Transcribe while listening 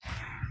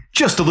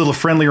Just a little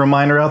friendly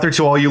reminder out there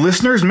to all you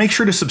listeners, make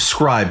sure to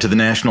subscribe to the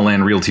National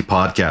Land Realty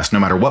Podcast. No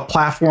matter what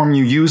platform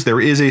you use, there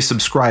is a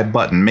subscribe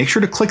button. Make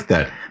sure to click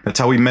that. That's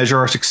how we measure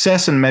our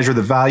success and measure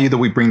the value that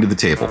we bring to the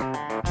table.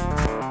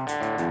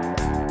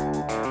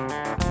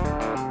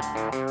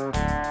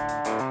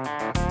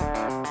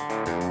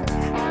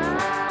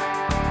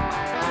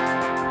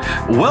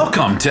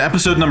 Welcome to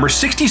episode number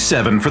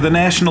 67 for the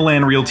National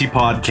Land Realty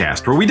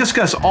Podcast, where we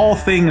discuss all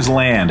things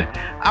land.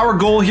 Our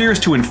goal here is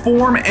to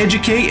inform,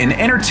 educate, and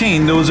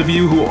entertain those of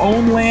you who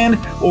own land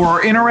or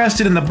are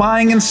interested in the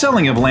buying and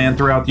selling of land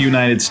throughout the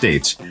United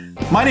States.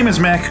 My name is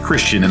Mac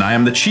Christian, and I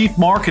am the Chief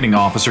Marketing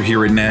Officer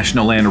here at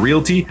National Land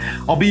Realty.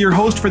 I'll be your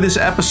host for this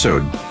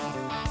episode.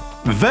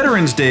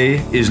 Veterans Day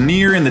is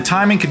near, and the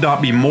timing could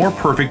not be more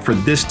perfect for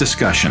this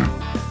discussion.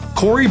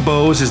 Corey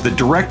Bowes is the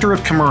Director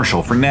of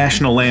Commercial for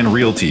National Land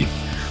Realty.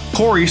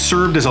 Corey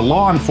served as a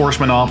law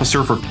enforcement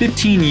officer for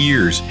 15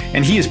 years,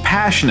 and he is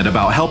passionate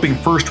about helping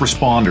first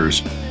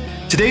responders.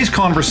 Today's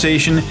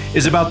conversation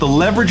is about the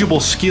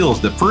leverageable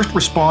skills that first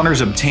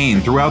responders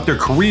obtain throughout their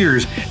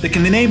careers that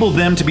can enable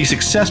them to be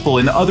successful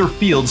in other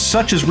fields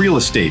such as real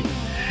estate.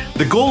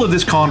 The goal of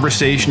this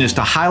conversation is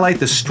to highlight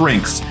the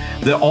strengths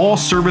that all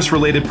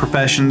service-related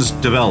professions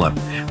develop,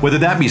 whether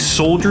that be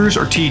soldiers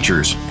or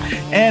teachers,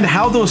 and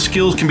how those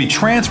skills can be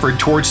transferred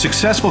towards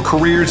successful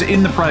careers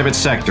in the private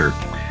sector.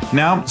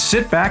 Now,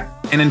 sit back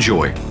and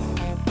enjoy.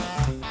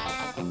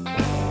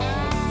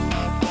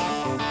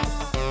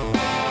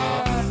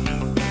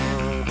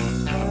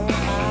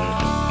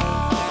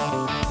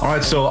 All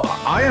right, so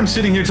I am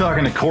sitting here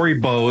talking to Corey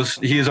Bowes.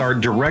 He is our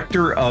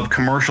Director of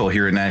Commercial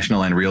here at National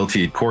Land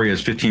Realty. Corey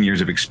has 15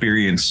 years of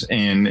experience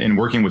in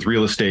working with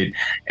real estate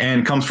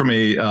and comes from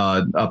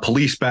a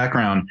police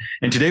background.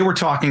 And today we're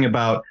talking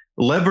about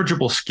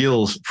leverageable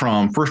skills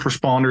from first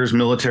responders,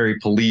 military,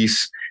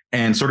 police,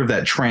 and sort of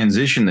that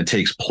transition that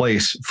takes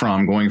place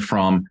from going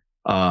from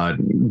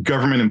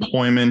government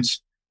employment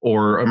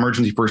or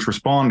emergency first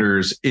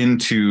responders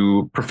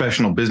into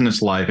professional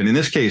business life. And in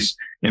this case,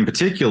 in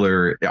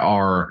particular,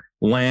 are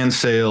land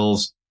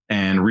sales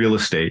and real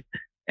estate.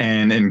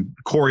 And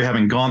Corey,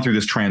 having gone through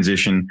this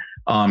transition,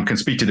 can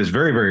speak to this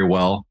very, very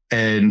well.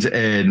 And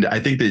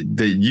I think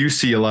that you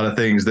see a lot of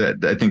things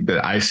that I think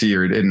that I see,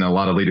 or in a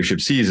lot of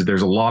leadership sees, that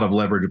there's a lot of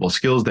leverageable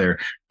skills there,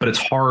 but it's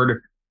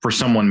hard for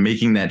someone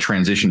making that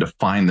transition to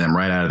find them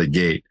right out of the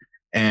gate.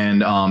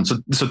 And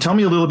so tell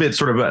me a little bit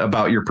sort of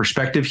about your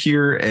perspective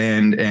here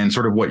and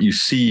sort of what you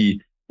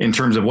see in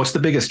terms of what's the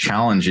biggest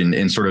challenge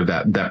in sort of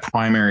that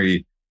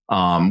primary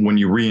when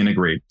you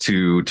reintegrate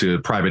to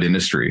private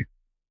industry.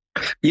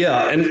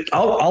 Yeah, and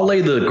I'll lay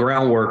the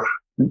groundwork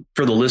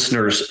for the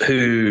listeners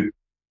who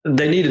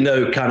they need to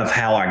know kind of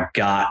how I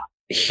got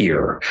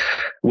here,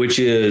 which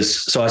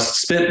is, so I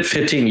spent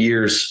 15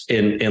 years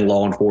in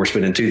law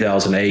enforcement. In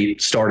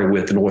 2008, started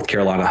with the North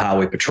Carolina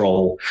Highway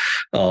Patrol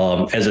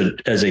as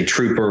a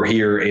trooper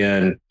here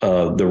in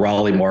the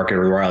Raleigh market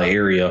or the Raleigh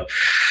area.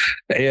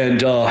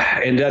 And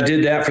I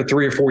did that for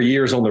 3 or 4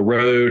 years on the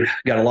road,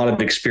 got a lot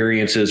of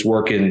experiences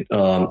working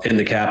in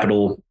the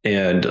Capitol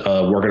and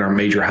working on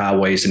major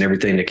highways and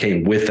everything that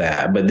came with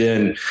that. But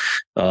then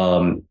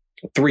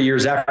 3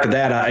 years after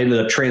that, I ended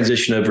up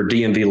transitioning over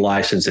DMV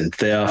license and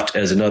theft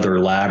as another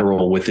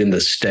lateral within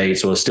the state.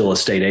 So I was still a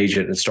state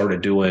agent and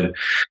started doing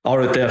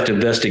auto theft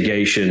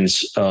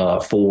investigations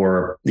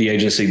for the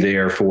agency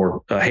there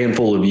for a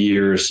handful of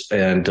years,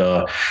 and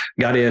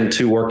got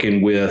into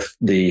working with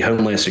the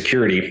Homeland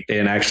Security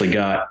and actually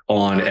got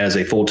on as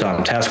a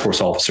full-time task force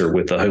officer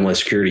with the Homeland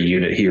Security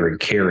unit here in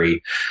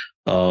Cary.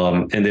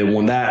 And then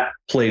when that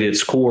played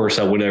its course,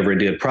 I went over and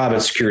did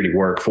private security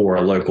work for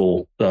a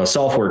local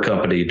software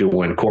company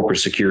doing corporate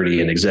security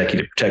and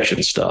executive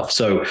protection stuff.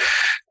 So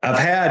I've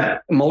had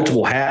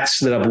multiple hats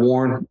that I've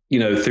worn,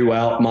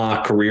 throughout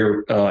my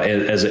career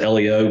as an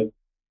LEO.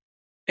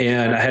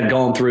 And I had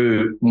gone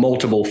through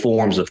multiple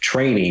forms of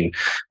training.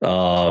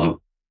 And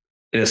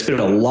I spent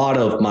a lot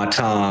of my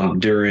time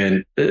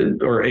during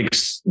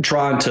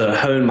trying to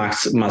hone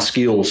my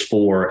skills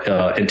for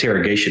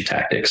interrogation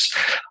tactics,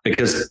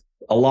 because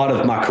a lot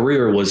of my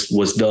career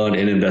was done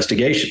in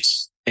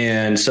investigations.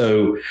 And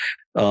so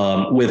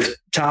with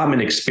time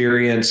and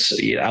experience,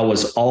 I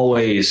was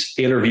always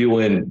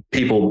interviewing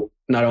people,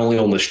 not only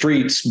on the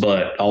streets,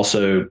 but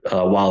also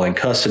while in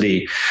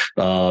custody.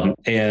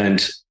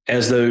 And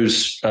as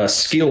those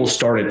skills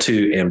started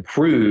to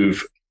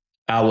improve,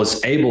 I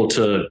was able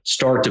to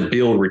start to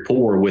build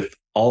rapport with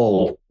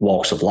all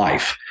walks of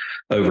life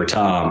over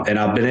time. And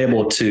I've been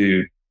able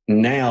to,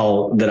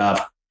 now that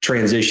I've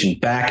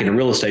transitioned back into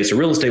real estate. So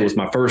real estate was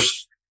my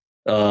first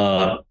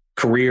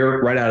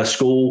career right out of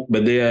school,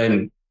 but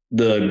then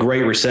the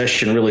Great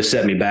Recession really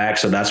set me back.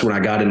 So that's when I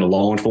got into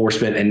law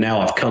enforcement, and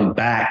now I've come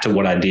back to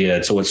what I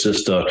did. So it's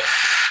just a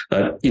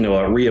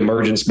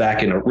reemergence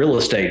back into real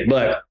estate.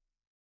 But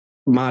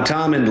my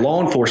time in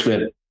law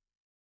enforcement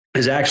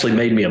has actually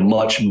made me a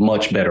much,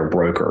 much better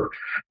broker.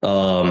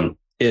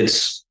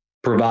 It's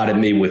provided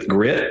me with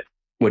grit,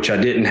 which I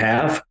didn't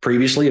have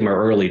previously in my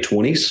early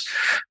 20s.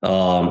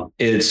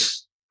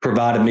 It's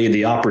provided me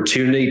the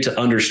opportunity to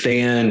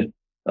understand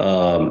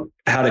how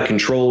to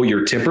control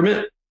your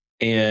temperament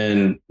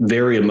and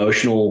very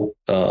emotional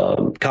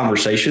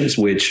conversations,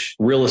 which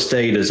real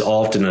estate is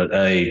often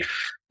an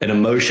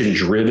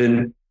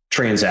emotion-driven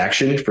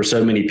transaction for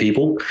so many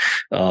people.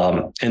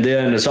 And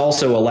then it's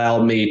also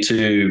allowed me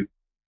to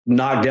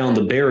knock down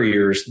the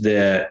barriers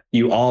that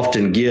you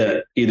often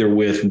get either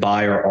with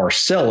buyer or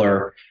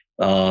seller,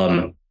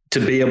 to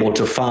be able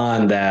to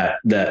find that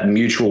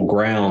mutual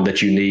ground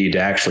that you need to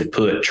actually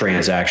put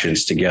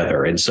transactions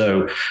together. And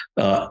so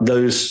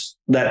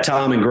that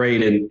time and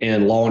grade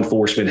in law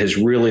enforcement has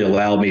really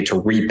allowed me to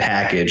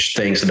repackage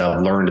things that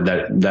I've learned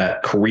in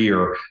that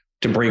career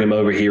to bring them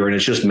over here. And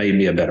it's just made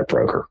me a better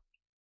broker.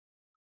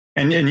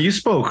 And you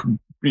spoke,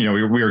 we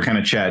were kind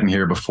of chatting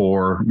here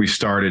before we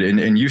started,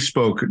 and you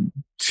spoke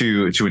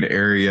to an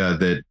area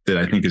that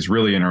I think is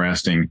really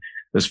interesting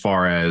as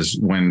far as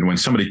when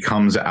somebody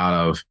comes out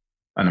of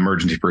an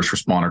emergency first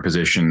responder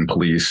position,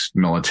 police,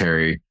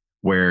 military,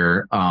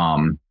 where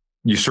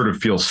you sort of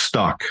feel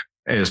stuck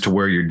as to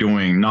where you're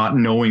doing, not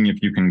knowing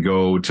if you can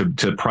go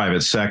to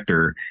private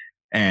sector,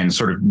 and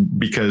sort of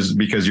because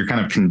you're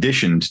kind of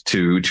conditioned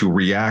to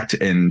react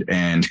and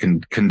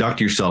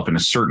conduct yourself in a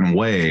certain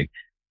way.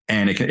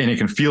 And it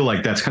can feel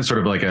like that's kind of sort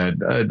of like an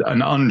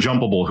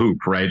unjumpable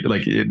hoop, right?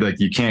 Like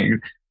you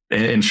can't,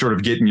 and sort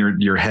of getting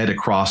your head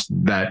across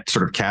that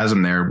sort of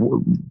chasm there.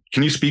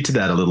 Can you speak to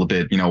that a little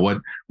bit?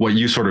 What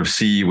you sort of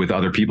see with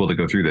other people that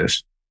go through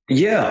this?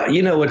 Yeah.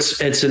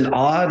 It's an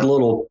odd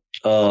little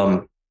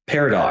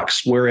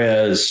paradox.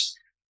 Whereas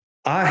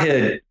I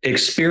had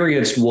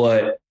experienced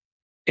what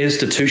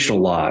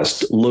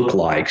institutionalized looked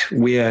like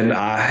when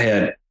I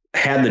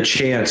had the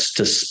chance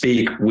to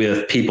speak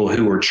with people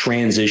who were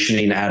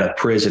transitioning out of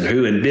prison,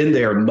 who had been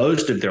there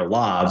most of their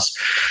lives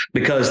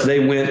because they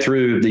went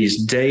through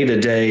these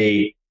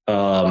day-to-day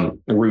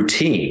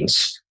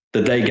routines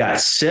that they got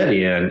set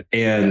in,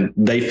 and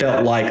they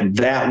felt like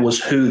that was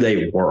who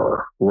they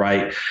were,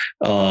 right?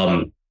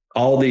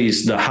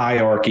 The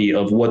hierarchy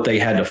of what they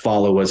had to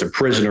follow as a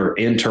prisoner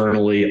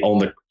internally on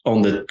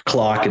the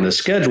clock and the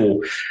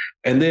schedule.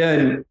 And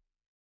then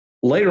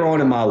later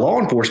on in my law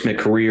enforcement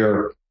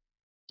career,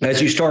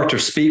 as you start to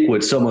speak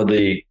with some of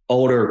the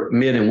older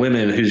men and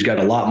women who's got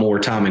a lot more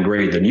time and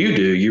grade than you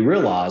do, you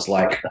realize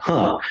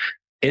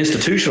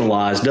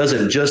institutionalized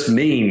doesn't just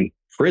mean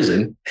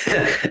prison.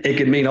 It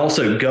can mean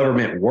also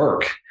government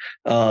work.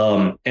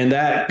 And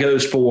that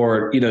goes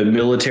for,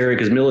 military,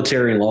 because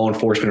military and law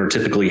enforcement are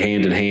typically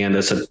hand in hand.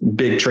 That's a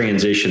big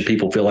transition.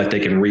 People feel like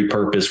they can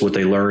repurpose what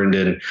they learned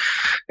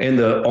in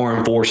the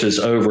armed forces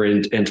over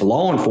into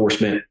law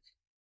enforcement.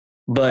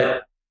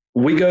 But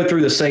we go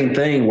through the same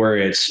thing where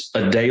it's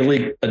a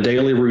daily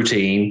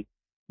routine,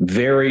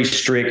 very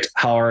strict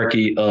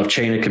hierarchy of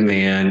chain of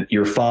command.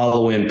 You're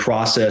following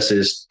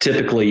processes.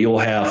 Typically, you'll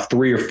have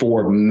 3 or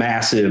 4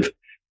 massive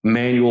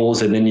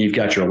manuals, and then you've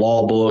got your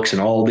law books, and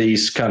all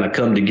these kind of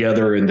come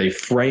together and they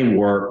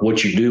framework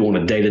what you do on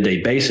a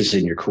day-to-day basis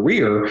in your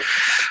career.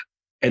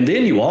 And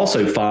then you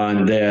also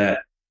find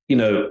that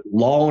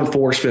law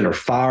enforcement or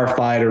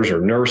firefighters or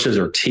nurses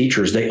or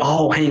teachers, they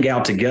all hang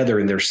out together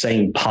in their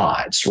same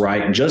pods,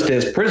 right? Just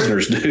as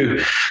prisoners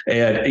do.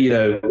 And,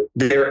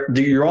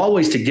 you're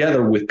always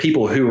together with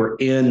people who are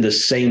in the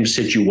same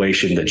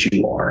situation that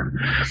you are.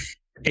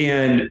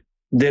 And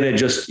then it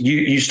just,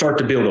 you start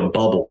to build a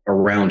bubble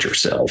around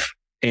yourself,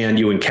 and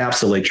you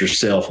encapsulate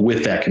yourself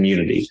with that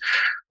community.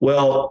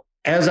 Well,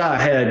 as I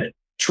had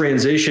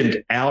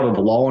transitioned out of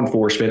law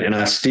enforcement, and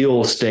I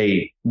still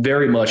stay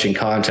very much in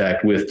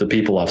contact with the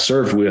people I've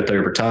served with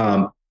over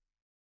time,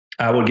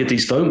 I would get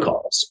these phone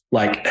calls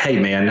like, "Hey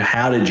man,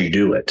 how did you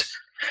do it?"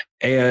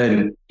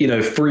 And,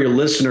 for your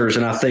listeners,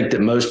 and I think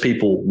that most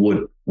people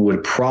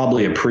would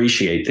probably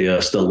appreciate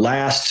this, the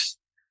last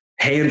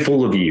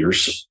handful of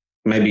years,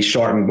 maybe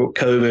starting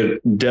COVID,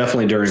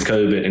 definitely during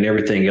COVID and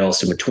everything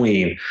else in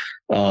between,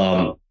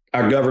 our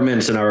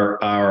governments and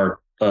our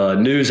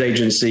news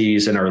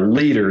agencies and our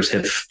leaders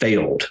have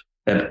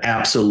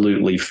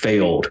absolutely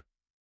failed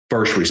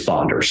first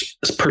responders,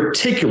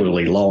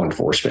 particularly law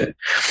enforcement.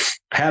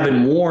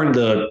 Having worn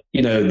the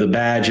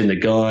badge and the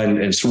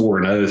gun and swore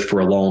an oath for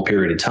a long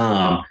period of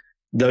time,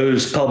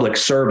 those public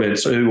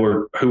servants who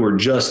are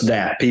just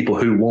that, people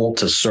who want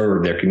to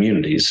serve their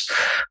communities,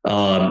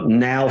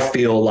 now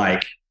feel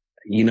like,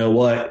 you know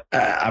what,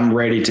 I'm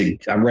ready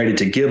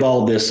to give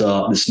all this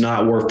up. It's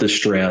not worth the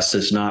stress.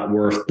 It's not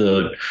worth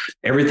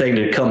everything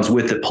that comes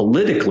with it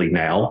politically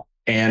now.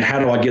 And how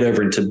do I get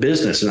over into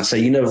business? And I say,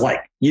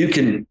 you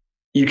can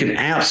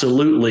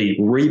absolutely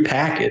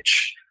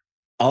repackage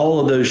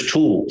all of those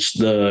tools,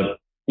 the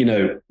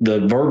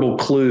verbal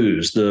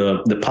clues,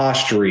 the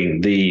posturing,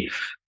 the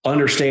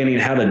understanding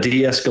how to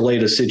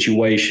de-escalate a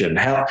situation,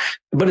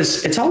 but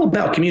it's all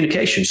about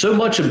communication. So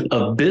much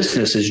of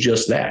business is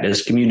just that,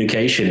 is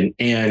communication.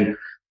 And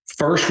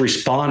first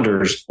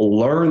responders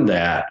learn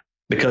that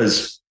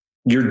because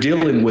you're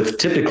dealing with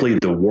typically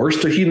the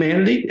worst of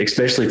humanity,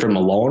 especially from a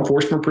law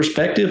enforcement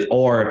perspective,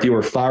 or if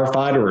you're a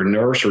firefighter or a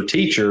nurse or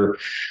teacher,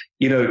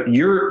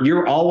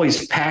 you're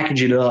always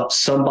packaging up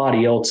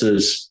somebody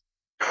else's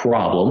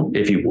problem,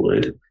 if you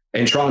would,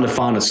 and trying to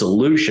find a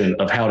solution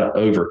of how to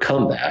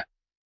overcome that.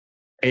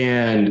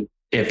 And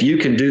if you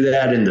can do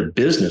that in the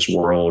business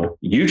world,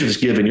 you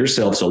just given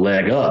yourselves a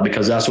leg up,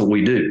 because that's what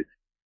we do.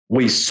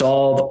 We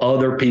solve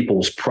other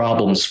people's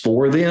problems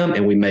for them,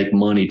 and we make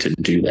money to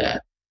do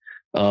that.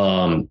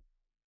 And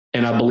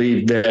I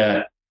believe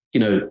that,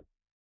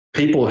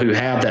 people who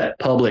have that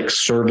public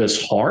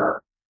service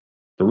heart,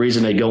 the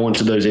reason they go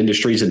into those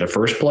industries in the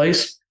first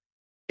place,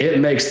 it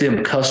makes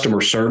them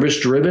customer service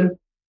driven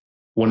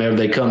whenever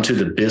they come to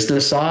the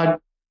business side.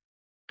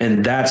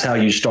 And that's how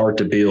you start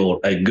to build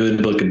a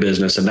good book of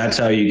business. And that's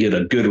how you get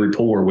a good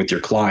rapport with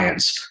your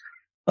clients.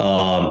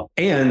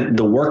 And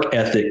the work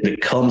ethic that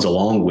comes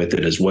along with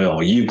it as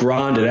well. You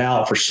grind it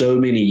out for so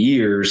many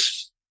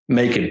years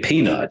making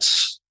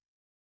peanuts.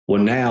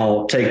 Well,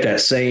 now take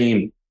that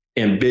same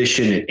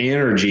ambition and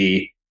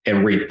energy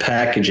and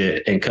repackage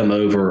it and come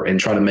over and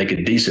try to make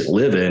a decent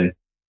living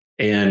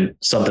and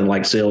something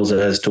like sales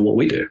as to what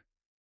we do.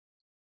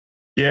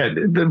 Yeah,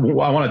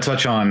 I want to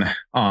touch on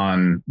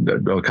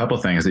a couple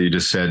of things that you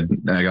just said.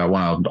 And I got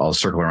one I'll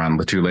circle around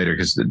the two later,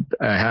 because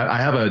I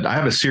have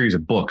a series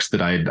of books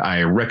that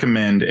I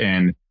recommend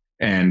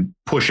and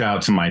push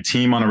out to my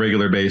team on a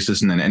regular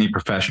basis, and then any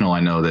professional I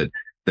know that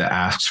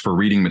asks for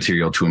reading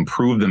material to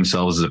improve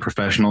themselves as a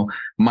professional.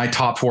 My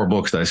top 4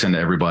 books that I send to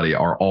everybody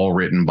are all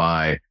written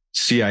by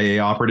CIA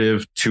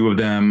operative. 2 of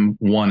them,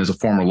 one is a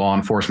former law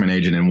enforcement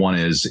agent, and one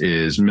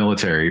is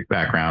military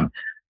background.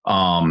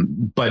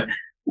 But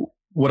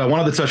what I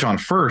wanted to touch on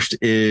first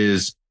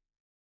is,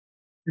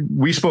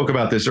 we spoke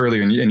about this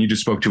earlier, and you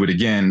just spoke to it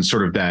again,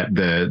 sort of that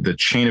the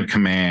chain of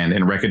command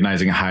and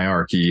recognizing a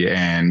hierarchy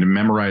and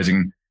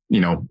memorizing,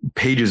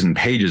 pages and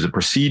pages of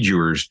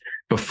procedures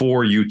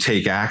before you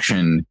take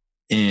action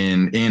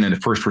in a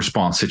first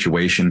response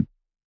situation.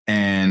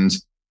 And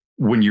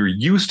when you're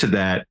used to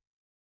that,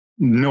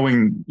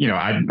 knowing,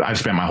 I've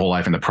spent my whole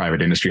life in the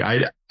private industry.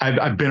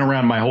 I've been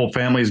around, my whole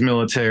family's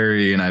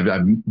military, and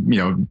I've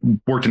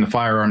worked in the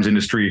firearms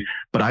industry,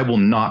 but I will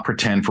not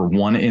pretend for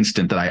one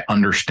instant that I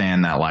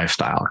understand that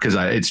lifestyle, because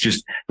it's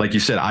just like you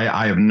said,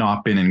 I have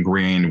not been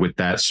ingrained with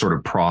that sort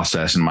of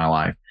process in my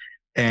life.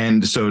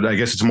 And so I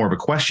guess it's more of a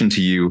question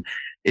to you.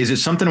 Is it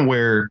something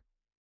where,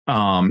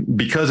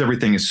 because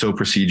everything is so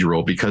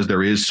procedural, because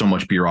there is so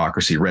much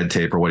bureaucracy, red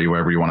tape, or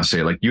whatever you want to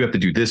say, like you have to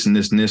do this and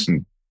this and this,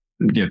 and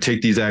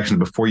take these actions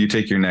before you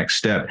take your next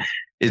step.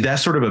 Is that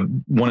sort of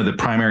one of the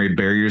primary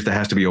barriers that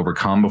has to be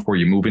overcome before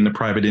you move into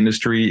private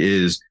industry?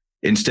 Is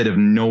instead of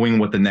knowing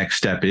what the next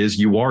step is,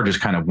 you are just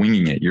kind of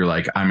winging it. You're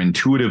like, I'm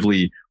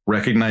intuitively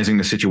recognizing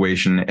the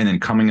situation and then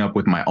coming up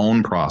with my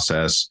own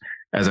process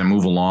as I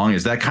move along.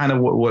 Is that kind of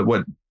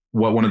what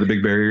one of the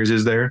big barriers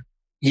is there?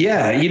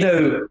 Yeah.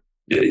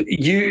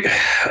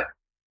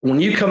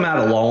 When you come out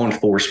of law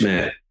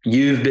enforcement,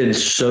 you've been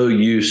so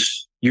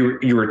used,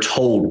 you were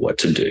told what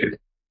to do.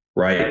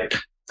 Right.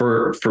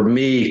 For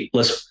me,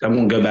 I'm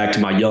going to go back to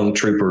my young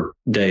trooper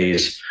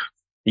days.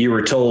 You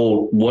were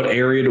told what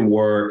area to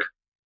work,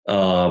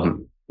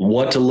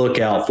 what to look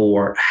out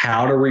for,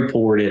 how to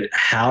report it,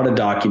 how to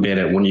document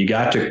it. When you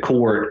got to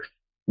court,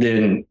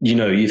 then,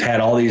 you've had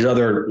all these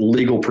other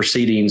legal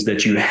proceedings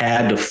that you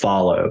had to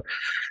follow.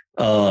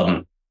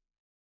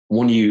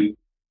 When you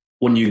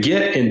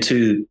get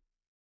into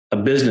a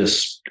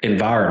business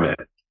environment,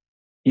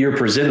 you're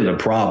presented a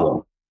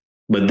problem.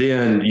 But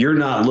then you're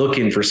not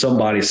looking for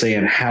somebody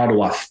saying, how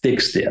do I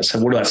fix this?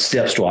 And what are the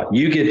steps to it?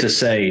 You get to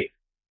say,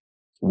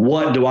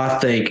 what do I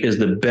think is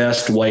the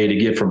best way to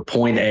get from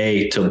point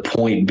A to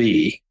point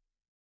B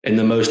in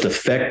the most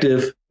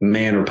effective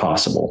manner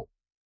possible?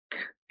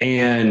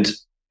 And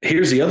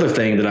here's the other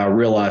thing that I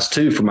realized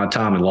too from my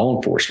time in law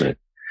enforcement.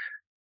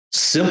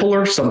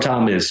 Simpler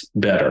sometimes is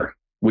better.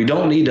 We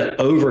don't need to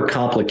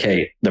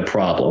overcomplicate the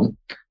problem.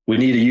 We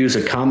need to use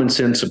a common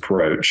sense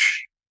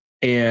approach.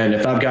 And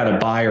if I've got a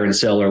buyer and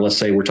seller, let's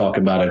say we're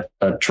talking about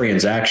a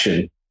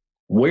transaction,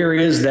 where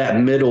is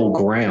that middle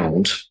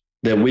ground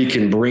that we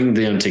can bring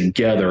them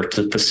together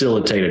to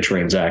facilitate a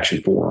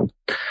transaction for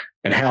them?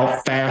 And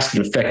how fast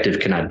and effective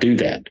can I do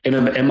that? And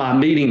am I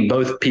meeting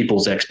both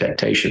people's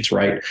expectations,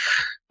 right?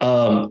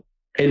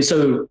 And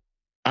so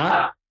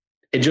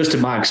just in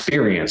my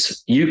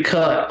experience, you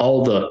cut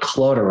all the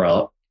clutter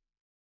out,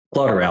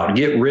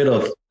 get rid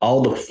of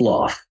all the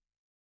fluff,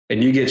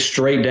 and you get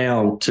straight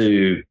down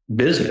to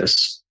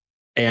business.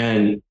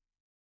 And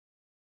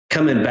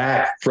coming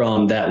back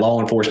from that law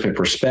enforcement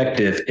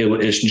perspective,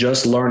 it's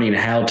just learning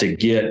how to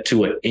get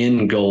to an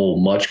end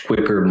goal much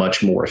quicker,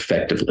 much more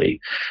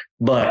effectively.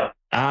 But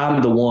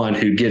I'm the one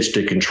who gets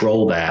to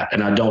control that,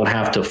 and I don't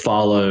have to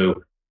follow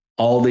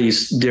all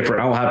these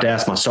different. I don't have to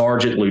ask my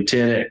sergeant,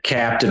 lieutenant,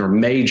 captain, or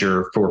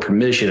major for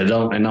permission. I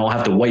don't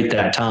have to wait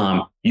that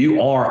time.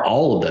 You are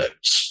all of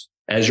those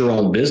as your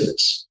own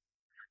business.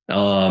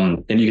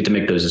 And you get to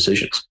make those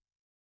decisions.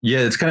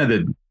 Yeah, it's kind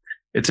of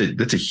it's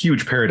a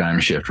huge paradigm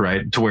shift,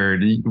 right? To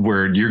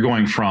where you're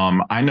going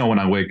from, I know when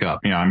I wake up,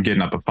 I'm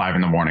getting up at 5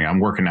 a.m, I'm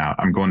working out,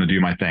 I'm going to do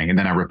my thing. And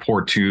then I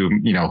report to,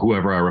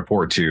 whoever I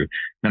report to.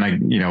 Then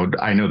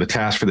I know the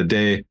tasks for the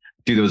day,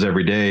 do those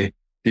every day.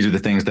 These are the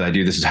things that I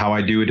do. This is how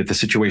I do it. If the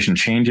situation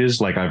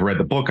changes, like I've read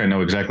the book, I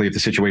know exactly if the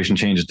situation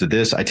changes to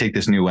this, I take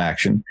this new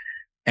action.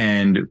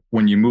 And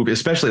when you move,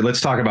 especially,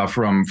 let's talk about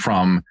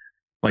from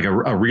like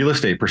a real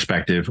estate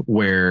perspective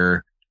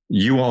where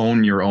you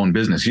own your own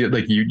business.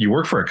 You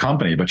work for a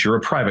company, but you're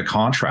a private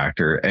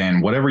contractor,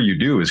 and whatever you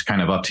do is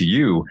kind of up to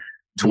you,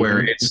 to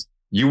where it's,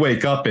 you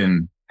wake up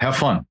and have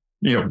fun,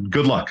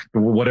 good luck.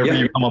 Whatever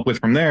you come up with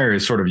from there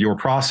is sort of your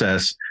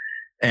process.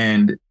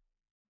 And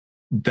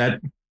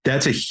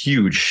that's a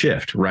huge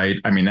shift, right?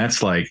 I mean,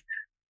 that's like,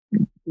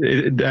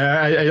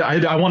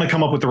 I want to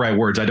come up with the right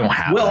words. I don't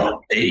have.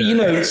 Well,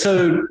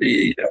 so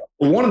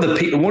one of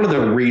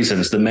the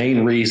reasons, the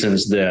main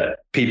reasons that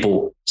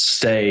people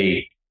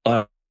stay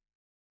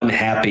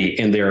unhappy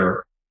in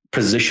their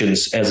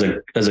positions as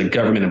a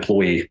government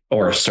employee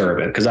or a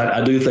servant, because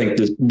I do think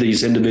that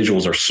these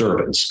individuals are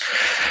servants,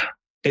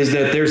 is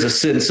that there's a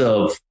sense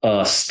of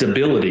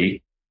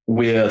stability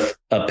with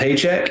a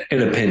paycheck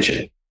and a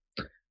pension.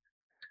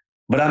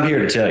 But I'm here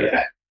to tell you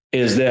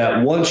is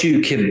that once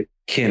you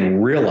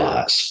can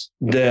realize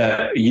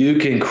that you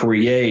can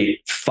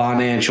create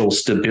financial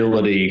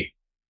stability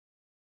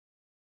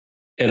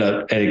at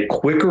a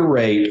quicker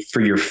rate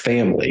for your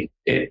family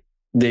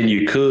than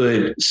you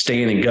could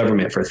staying in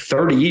government for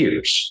 30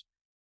 years.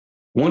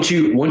 Once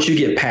you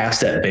get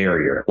past that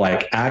barrier,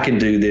 like, I can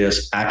do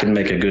this, I can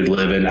make a good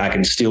living, I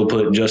can still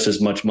put just as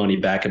much money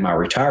back in my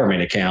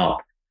retirement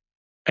account,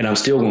 and I'm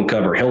still going to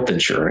cover health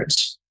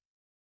insurance,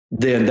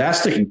 then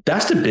that's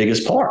the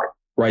biggest part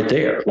right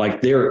there.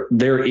 Like, there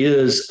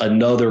is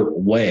another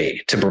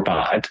way to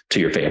provide to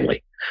your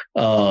family.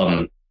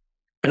 And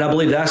I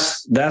believe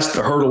that's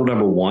the hurdle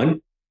number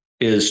one,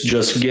 is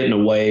just getting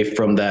away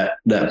from that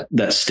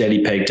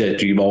steady pay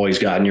that you've always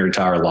gotten your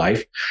entire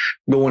life,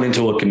 going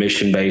into a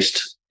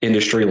commission-based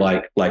industry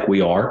like we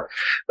are.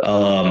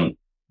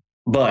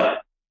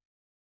 But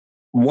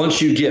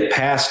once you get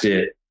past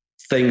it,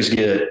 things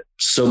get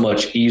so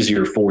much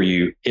easier for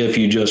you if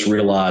you just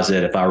realize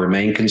that if I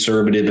remain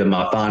conservative in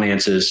my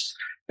finances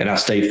and I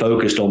stay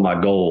focused on my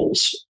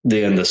goals,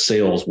 then the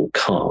sales will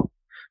come.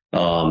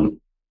 But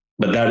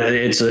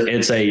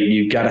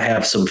you've got to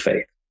have some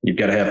faith. You've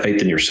got to have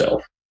faith in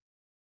yourself.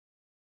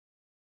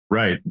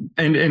 Right.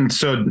 And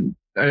so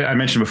I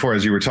mentioned before,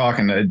 as you were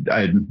talking,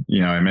 I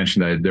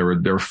mentioned that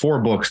there were 4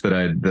 books that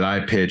I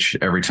pitch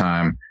every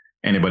time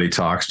anybody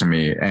talks to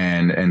me.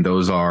 And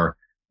those are,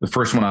 the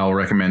first one I will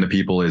recommend to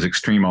people is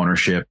Extreme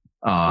Ownership,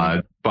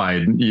 by,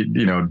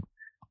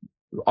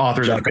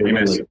 authors of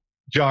famous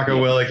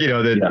Jocko Willink,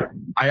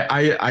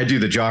 I do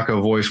the Jocko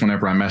voice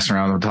whenever I mess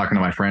around with talking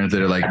to my friends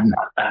that are like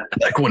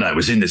when I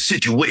was in this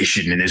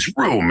situation in this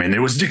room and it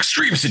was an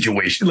extreme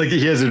situation. Like,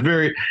 he has a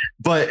very,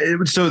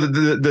 so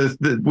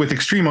the with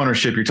Extreme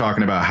Ownership, you're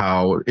talking about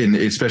how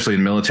especially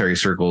in military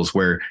circles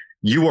where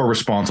you are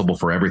responsible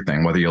for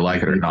everything, whether you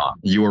like it or not.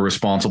 You are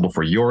responsible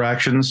for your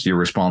actions. You're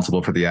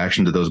responsible for the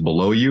actions of those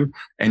below you.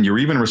 And you're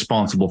even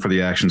responsible for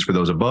the actions for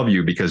those above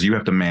you, because you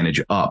have to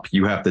manage up.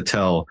 You have to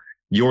tell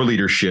your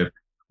leadership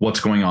what's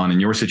going on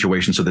in your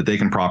situation so that they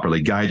can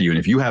properly guide you. And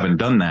if you haven't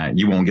done that,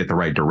 you won't get the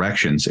right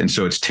directions. And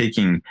so it's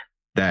taking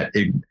that,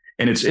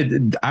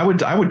 I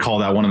would call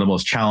that one of the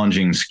most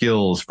challenging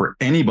skills for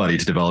anybody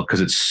to develop, because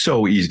it's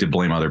so easy to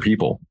blame other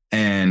people.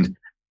 And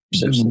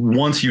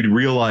once you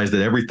realize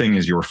that everything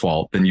is your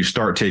fault, then you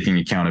start taking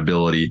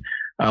accountability.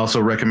 I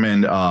also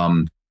recommend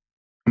a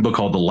book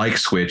called The Like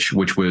Switch,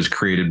 which was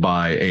created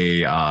by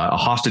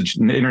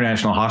an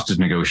international hostage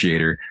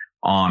negotiator,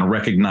 on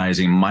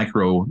recognizing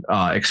micro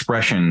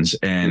expressions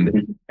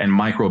and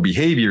micro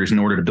behaviors in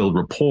order to build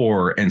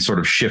rapport and sort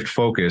of shift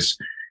focus.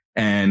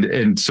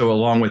 And so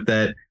along with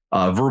that,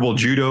 Verbal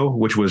Judo,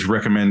 which was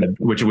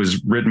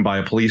written by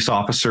a police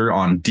officer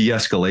on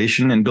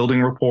de-escalation and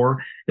building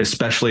rapport,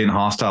 especially in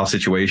hostile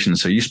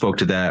situations. So you spoke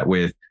to that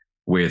with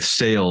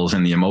sales,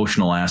 and the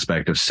emotional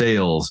aspect of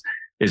sales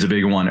is a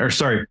big one. Or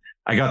sorry,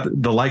 I got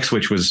the Like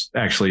Switch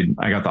I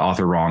got the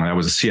author wrong. That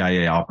was a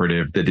CIA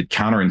operative that did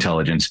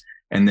counterintelligence.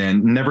 And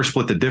then Never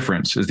Split the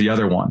Difference is the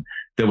other one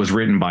that was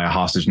written by a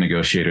hostage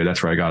negotiator.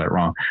 That's where I got it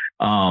wrong.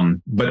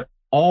 But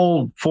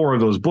all 4 of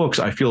those books,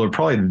 I feel, are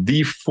probably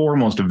the 4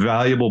 most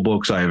valuable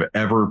books I have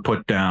ever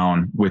put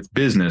down with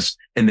business.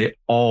 And they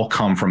all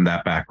come from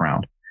that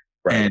background.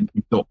 Right. And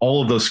so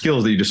all of those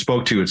skills that you just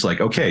spoke to, it's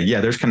like, okay,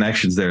 yeah, there's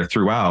connections there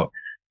throughout.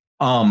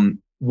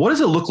 What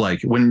does it look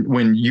like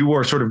when you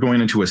are sort of going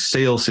into a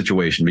sales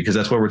situation? Because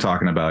that's what we're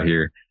talking about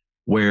here,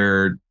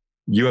 where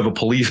you have a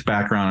police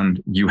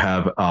background, you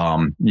have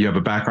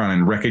a background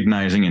in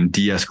recognizing and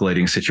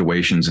de-escalating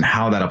situations, and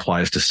how that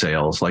applies to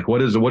sales. Like, what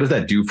does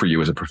that do for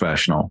you as a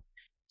professional?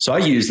 So I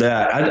use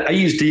that. I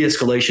use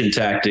de-escalation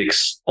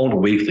tactics on a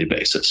weekly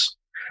basis.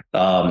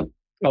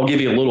 I'll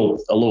give you a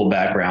little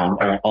background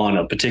on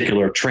a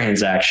particular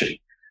transaction.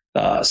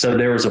 So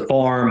there was a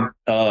farm.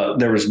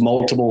 There was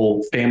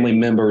multiple family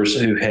members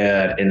who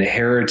had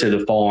inherited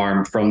a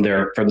farm from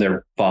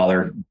their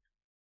father,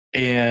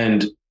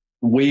 and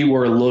we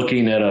were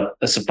looking at a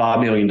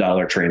 $5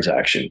 million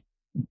transaction.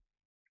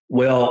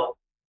 Well,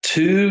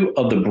 two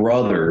of the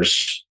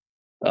brothers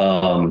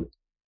of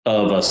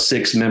a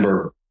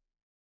 6-member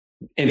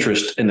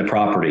interest in the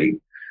property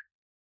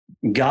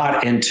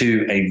got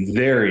into a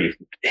very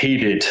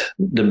heated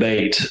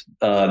debate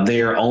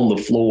there on the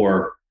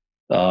floor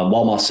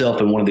while myself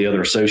and one of the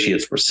other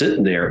associates were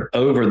sitting there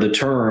over the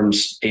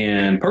terms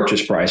and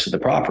purchase price of the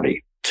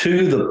property.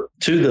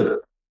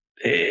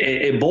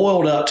 It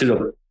boiled up to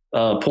the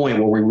point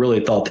where we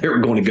really thought they were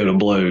going to go to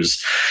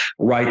blows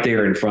right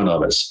there in front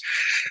of us.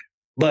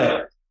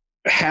 But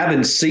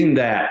having seen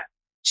that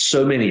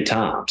so many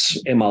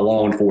times in my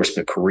law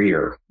enforcement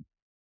career,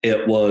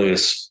 it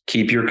was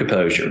keep your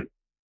composure,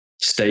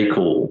 stay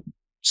cool,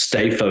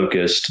 stay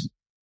focused,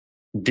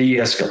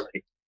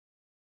 de-escalate.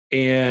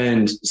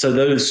 And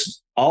so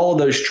all of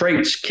those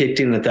traits kicked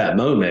in at that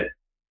moment.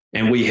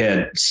 And we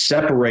had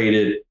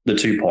separated the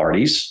two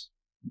parties,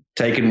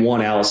 taken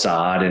one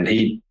outside, and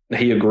he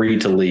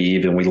agreed to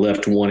leave, and we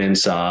left one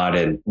inside,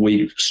 and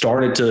we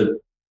started to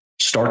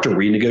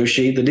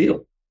renegotiate the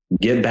deal,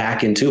 get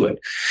back into it.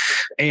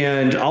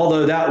 And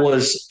although that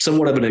was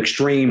somewhat of an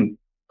extreme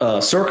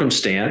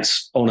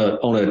circumstance on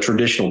a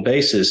traditional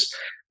basis,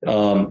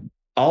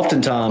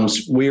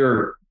 oftentimes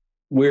we're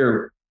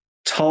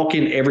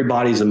talking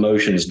everybody's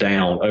emotions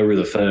down over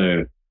the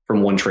phone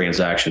from one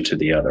transaction to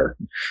the other,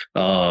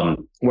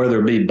 whether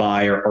it be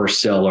buyer or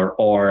seller,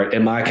 or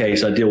in my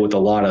case, I deal with a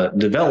lot of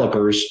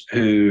developers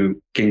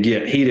who can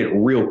get heated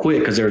real quick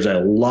because there's a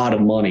lot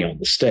of money on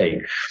the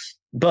stake.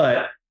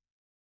 But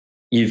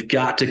you've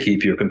got to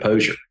keep your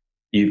composure.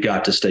 You've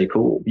got to stay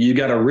cool. You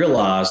got to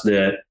realize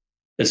that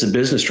it's a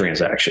business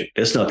transaction.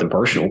 It's nothing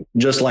personal,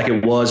 just like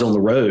it was on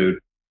the road.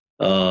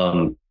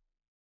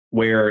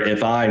 Where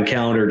if I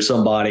encountered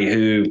somebody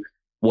who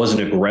was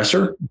an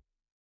aggressor,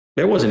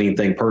 there wasn't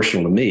anything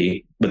personal to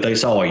me, but they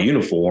saw a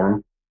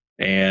uniform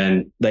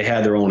and they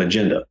had their own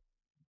agenda.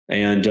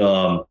 And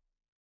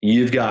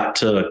you've got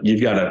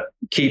to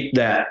keep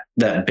that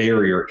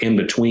barrier in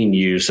between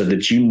you so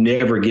that you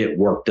never get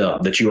worked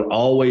up, that you're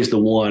always the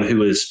one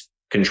who is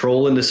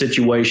controlling the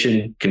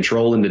situation,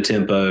 controlling the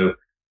tempo,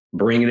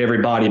 bringing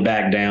everybody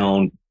back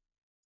down,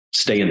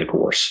 staying the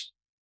course.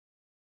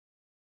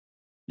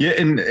 Yeah.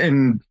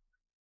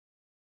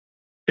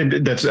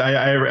 And that's,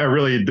 I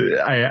really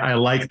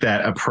like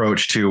that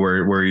approach too,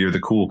 where you're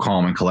the cool,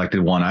 calm, and collected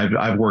one.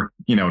 I've worked,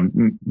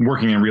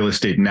 working in real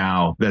estate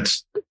now,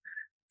 that's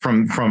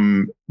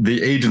from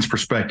the agent's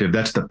perspective,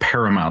 that's the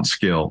paramount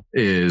skill,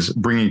 is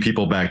bringing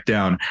people back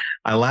down.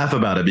 I laugh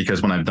about it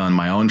because when I've done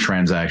my own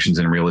transactions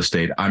in real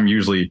estate, I'm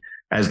usually,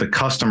 as the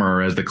customer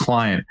or as the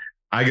client,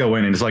 I go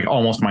in and it's like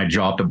almost my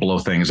job to blow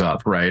things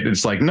up, right?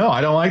 It's like, no, I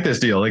don't like this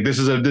deal. Like this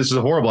is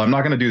horrible. I'm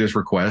not going to do this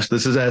request.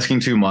 This is asking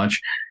too much.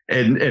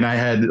 And I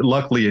had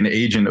luckily an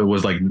agent who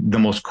was like the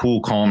most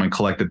cool, calm, and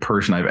collected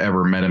person I've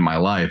ever met in my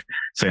life,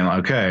 saying,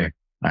 okay,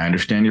 I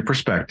understand your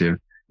perspective.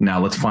 Now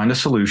let's find a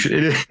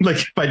solution. Like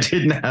if I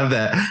didn't have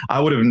that, I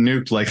would have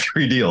nuked like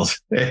 3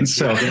 deals. And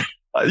so,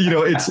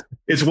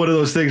 it's one of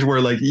those things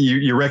where like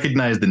you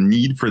recognize the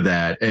need for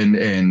that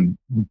and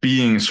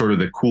being sort of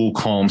the cool,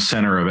 calm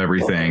center of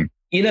everything.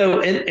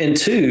 And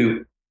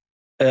two,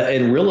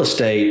 in real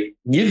estate,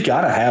 you've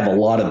got to have a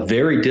lot of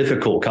very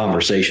difficult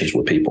conversations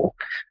with people,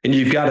 and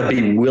you've got to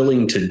be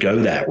willing to go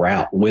that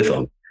route with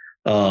them.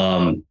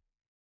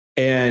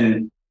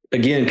 And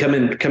again,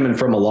 coming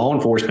from a law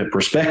enforcement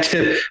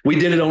perspective, we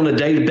did it on a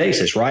daily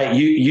basis, right?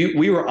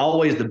 We were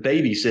always the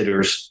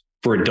babysitters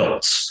for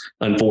adults,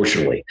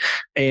 unfortunately.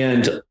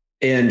 And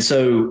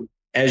so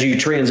as you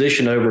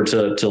transition over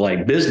to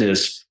like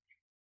business,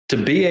 to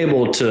be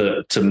able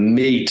to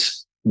meet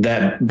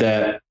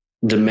that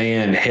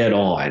demand head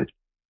on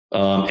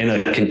in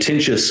a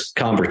contentious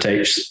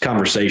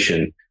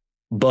conversation,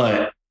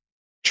 but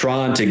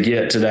trying to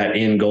get to that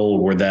end goal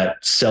where that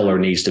seller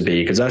needs to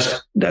be, because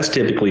that's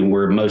typically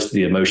where most of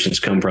the emotions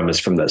come from, is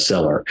from that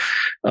seller.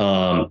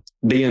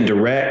 Being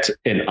direct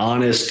and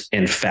honest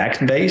and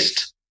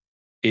fact-based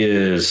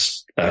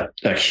is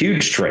a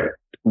huge trait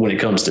when it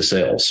comes to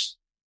sales.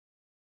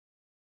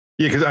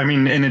 Yeah, because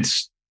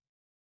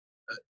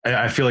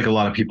I feel like a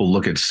lot of people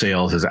look at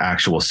sales as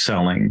actual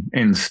selling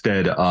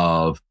instead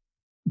of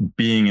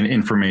being an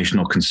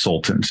informational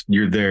consultant.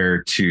 You're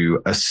there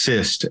to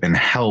assist and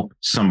help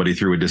somebody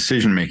through a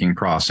decision-making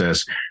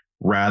process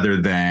rather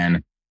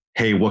than,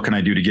 hey, what can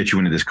I do to get you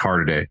into this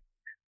car today?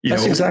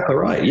 That's exactly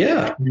right.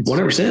 Yeah,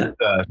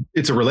 100%.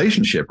 It's a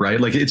relationship,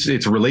 right? Like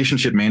it's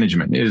relationship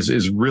management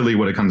is really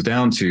what it comes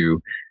down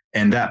to.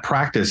 And that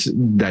practice,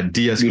 that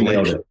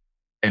de-escalation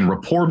and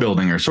rapport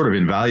building are sort of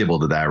invaluable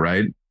to that,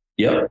 right?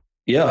 Yep.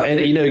 Yeah.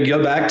 And,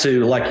 go back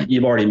to, like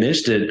you've already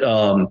mentioned it,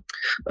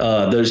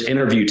 those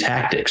interview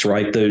tactics,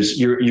 right?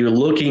 You're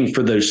looking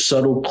for those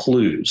subtle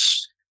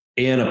clues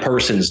in a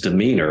person's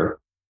demeanor,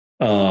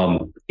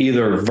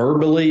 either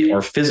verbally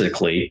or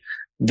physically,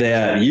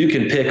 that you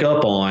can pick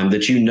up on,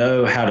 that you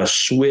know how to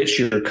switch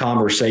your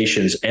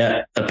conversations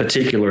at a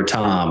particular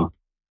time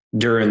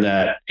during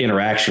that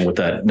interaction with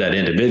that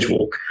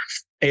individual.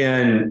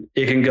 And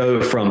it can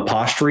go from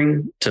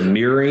posturing to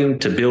mirroring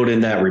to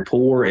building that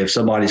rapport. If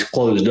somebody's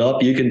closed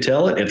up, you can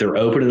tell it. If they're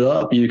opening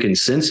up, you can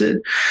sense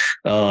it.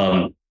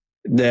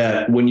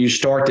 That when you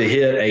start to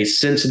hit a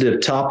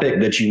sensitive topic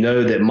that you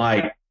know that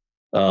might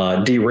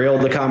derail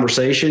the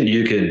conversation,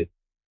 you can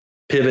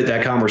pivot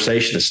that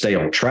conversation to stay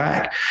on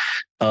track.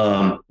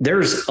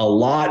 There's a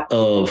lot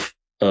of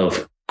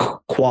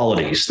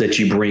qualities that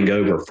you bring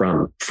over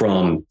from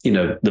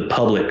the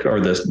public or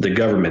the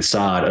government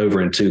side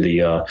over into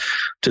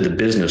the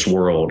business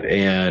world,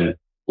 and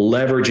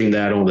leveraging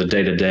that on the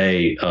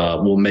day-to-day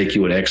will make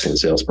you an excellent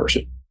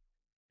salesperson.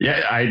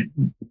 Yeah,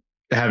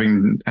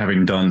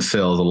 having done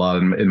sales a lot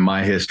in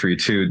my history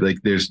too,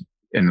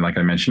 and like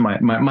I mentioned,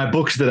 my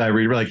books that I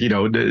read were I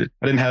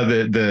didn't have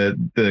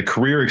the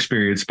career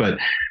experience, but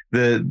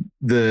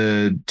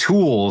the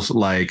tools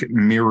like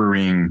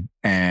mirroring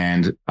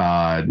and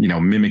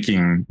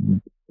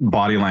mimicking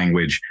body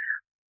language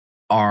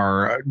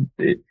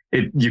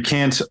you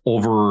can't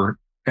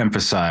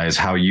overemphasize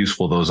how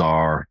useful those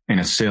are in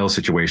a sales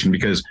situation,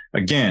 because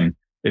again,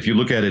 if you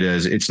look at it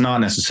as it's not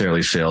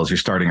necessarily sales, you're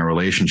starting a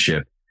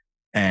relationship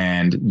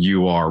and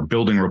you are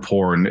building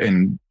rapport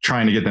and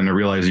trying to get them to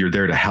realize you're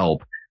there to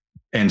help.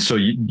 And so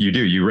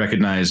you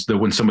recognize that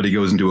when somebody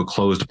goes into a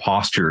closed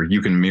posture,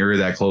 you can mirror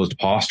that closed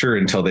posture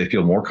until they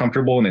feel more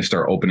comfortable and they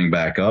start opening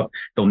back up.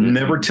 They'll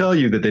never tell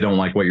you that they don't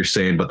like what you're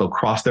saying, but they'll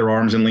cross their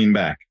arms and lean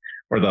back,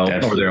 or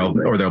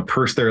they'll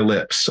purse their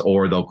lips,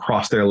 or they'll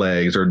cross their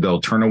legs, or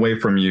they'll turn away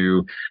from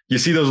you. You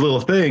see those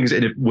little things.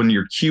 And when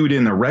you're cued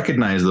in to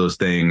recognize those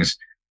things,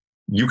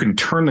 you can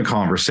turn the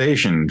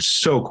conversation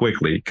so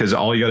quickly, because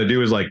all you got to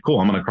do is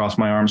cool, I'm going to cross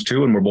my arms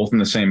too, and we're both in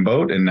the same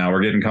boat, and now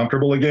we're getting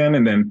comfortable again.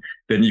 And then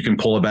you can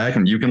pull it back,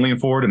 and you can lean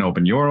forward and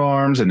open your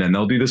arms, and then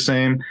they'll do the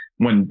same.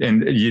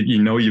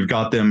 You've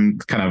got them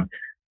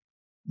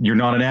you're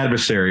not an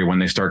adversary when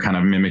they start kind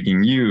of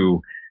mimicking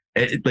you.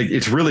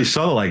 It's really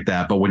subtle like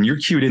that, but when you're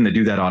cued in to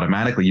do that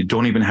automatically, you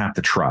don't even have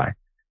to try,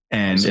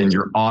 and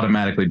you're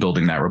automatically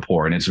building that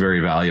rapport, and it's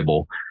very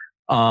valuable.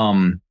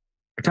 I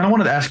kind of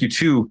wanted to ask you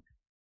too.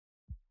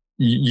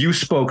 You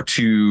spoke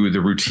to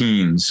the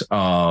routines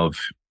of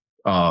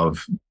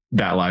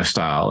that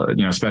lifestyle,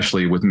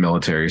 especially with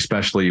military,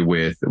 especially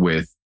with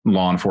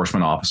law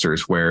enforcement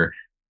officers, where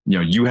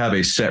you have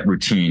a set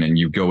routine and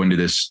you go into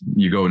this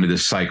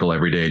cycle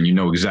every day, and you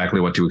know exactly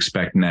what to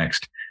expect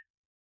next.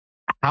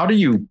 How do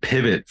you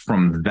pivot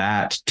from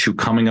that to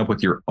coming up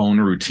with your own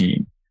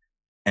routine,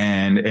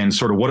 and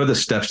sort of what are the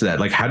steps to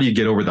that? How do you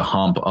get over the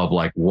hump of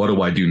what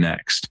do I do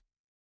next?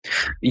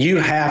 You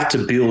have to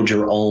build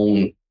your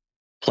own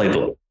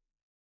playbook.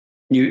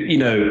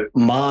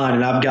 Mine,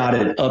 and I've got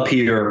it up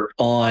here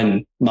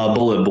on my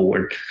bullet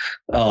board.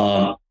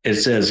 It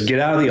says, get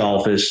out of the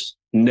office,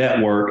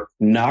 network,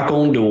 knock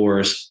on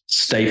doors,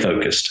 stay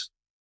focused.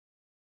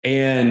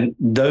 And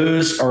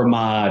those are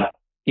my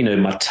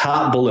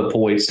top bullet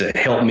points that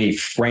help me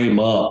frame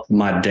up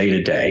my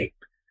day-to-day.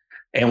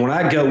 And when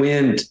I go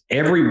in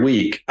every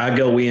week, I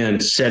go in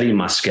setting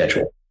my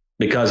schedule,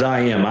 because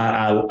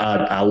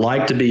I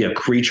like to be a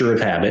creature of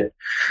habit.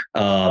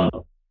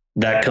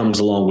 That comes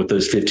along with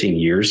those 15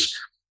 years.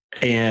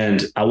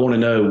 And I want to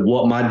know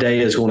what my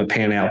day is going to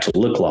pan out to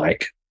look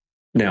like.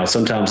 Now,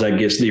 sometimes that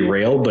gets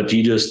derailed, but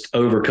you just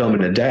overcome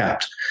and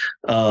adapt.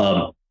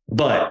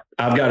 But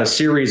I've got a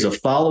series of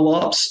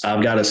follow-ups.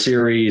 I've got a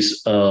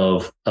series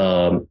of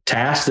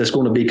tasks that's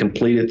going to be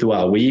completed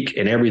throughout a week,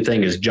 and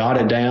everything is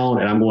jotted down,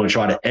 and I'm going to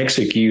try to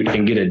execute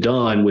and get it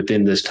done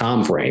within this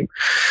time frame.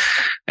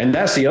 And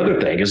that's the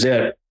other thing, is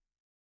that,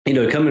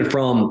 coming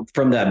from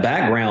that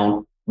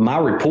background, my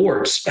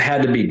reports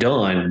had to be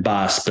done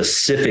by a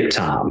specific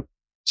time,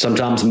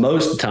 sometimes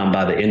most of the time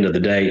by the end of the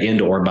day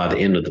or by the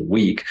end of the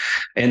week.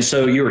 And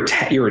so you're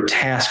a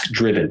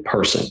task-driven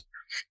person.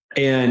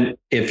 And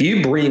if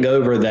you bring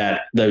over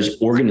those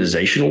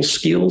organizational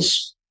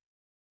skills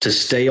to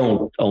stay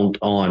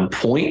on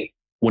point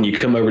when you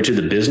come over to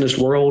the business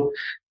world,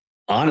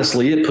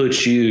 honestly, it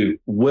puts you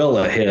well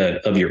ahead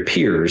of your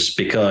peers,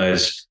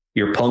 because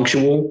you're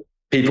punctual.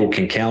 People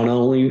can count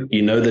on you.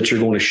 You know that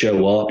you're going to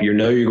show up. You're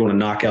going to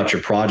knock out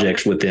your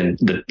projects within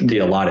the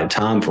allotted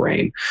time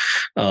frame.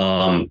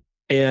 And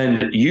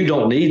you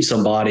don't need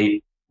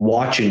somebody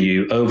watching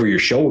you over your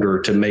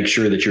shoulder to make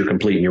sure that you're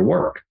completing your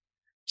work.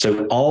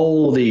 So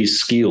all these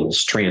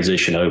skills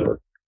transition over,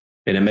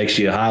 and it makes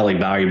you a highly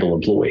valuable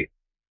employee.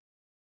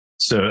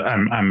 So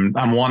I'm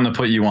wanting to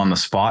put you on the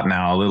spot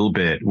now a little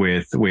bit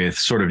with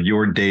sort of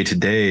your day to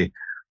day.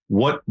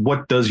 What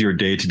does your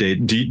day to day?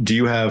 Do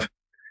you have?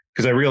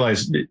 Because I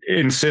realize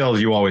in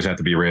sales, you always have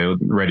to be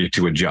ready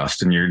to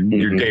adjust, and your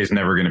day is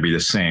never going to be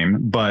the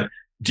same. But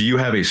do you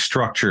have a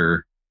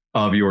structure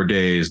of your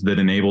days that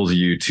enables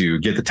you to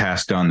get the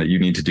task done that you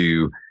need to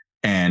do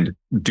and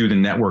do the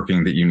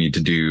networking that you need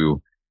to do?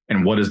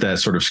 And what does that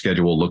sort of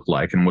schedule look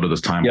like? And what are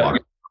those time blocks?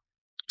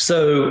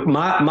 So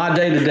my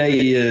day-to-day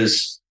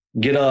is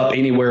get up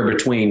anywhere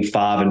between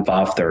 5 and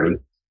 5:30.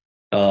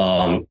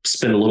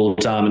 Spend a little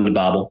time in the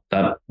Bible.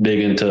 I'm big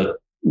into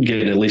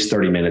getting at least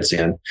 30 minutes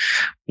in.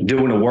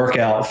 Doing a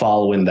workout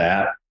following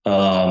that,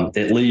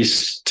 at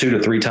least 2 to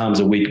 3 times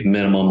a week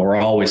minimum, or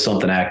always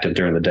something active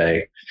during the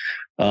day.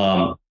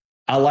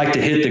 I like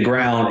to hit the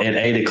ground at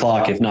 8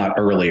 o'clock, if not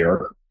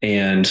earlier.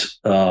 And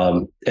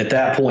at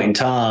that point in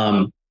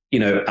time,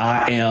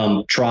 I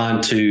am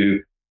trying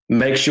to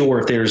make sure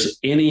if there's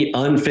any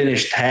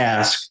unfinished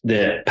tasks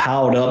that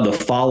piled up the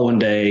following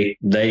day,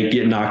 they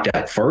get knocked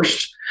out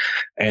first.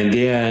 And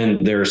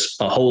then there's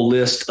a whole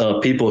list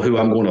of people who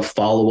I'm going to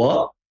follow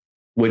up,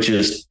 which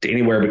is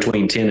anywhere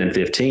between 10 and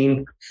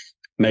 15,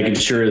 making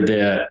sure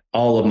that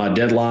all of my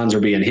deadlines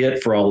are being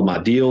hit for all of my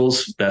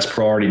deals. That's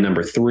priority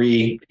number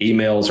 3.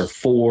 Emails are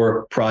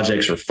 4,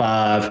 projects are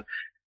 5.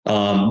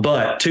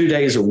 But 2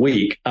 days a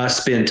week, I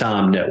spend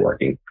time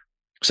networking.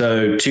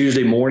 So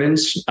Tuesday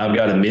mornings, I've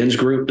got a men's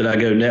group that I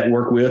go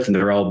network with, and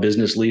they're all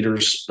business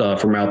leaders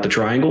from out the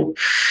triangle.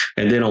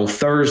 And then on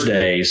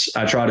Thursdays,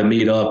 I try to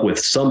meet up with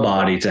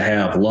somebody to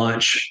have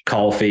lunch,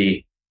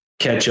 coffee,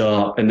 catch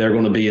up, and they're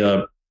going to be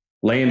a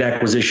land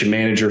acquisition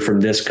manager from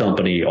this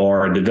company,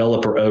 or a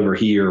developer over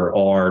here,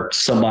 or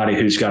somebody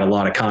who's got a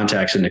lot of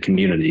contacts in the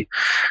community.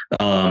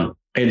 And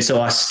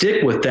so I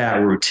stick with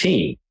that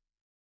routine.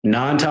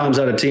 9 times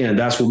out of 10,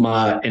 that's what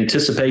my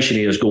anticipation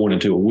is going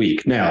into a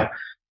week. Now,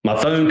 my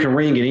phone can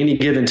ring at any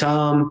given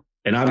time,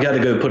 and I've got to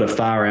go put a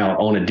fire out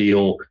on a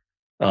deal.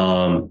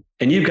 And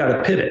you've got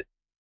to pivot,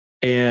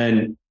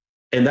 and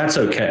that's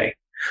okay.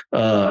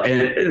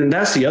 And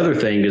that's the other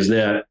thing, is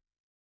that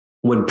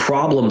when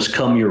problems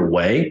come your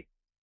way,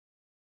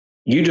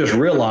 you just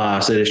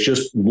realize that it's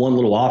just one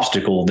little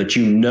obstacle that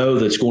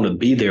that's going to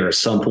be there at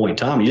some point in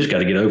time. You just got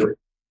to get over it.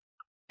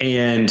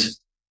 And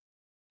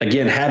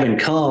again, having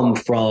come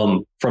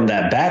from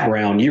that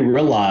background, you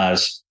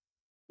realize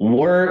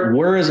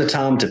where is a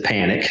time to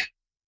panic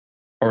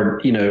or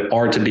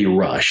to be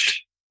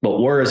rushed, but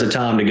where is a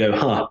time to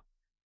go,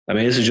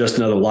 this is just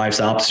another life's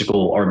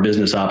obstacle or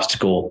business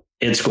obstacle.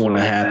 It's going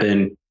to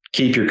happen.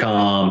 Keep your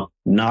calm,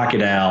 knock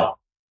it out,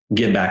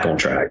 get back on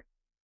track.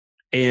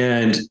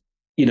 And,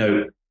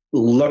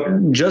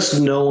 just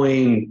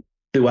knowing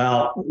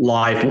throughout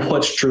life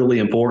what's truly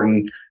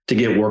important to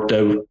get worked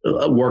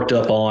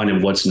up on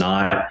and what's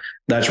not,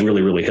 that's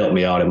really, really helped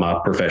me out in my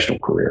professional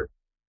career.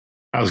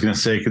 I was going to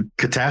say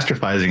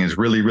catastrophizing is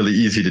really, really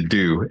easy to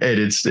do. And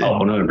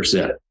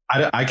 100%.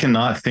 I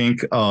cannot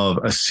think of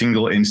a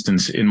single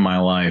instance in my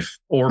life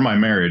or my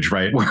marriage,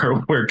 right,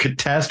 where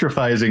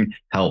catastrophizing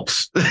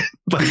helps.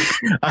 But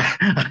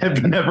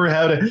I've never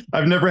had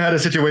a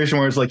situation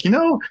where it's like,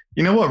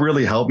 what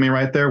really helped me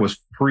right there was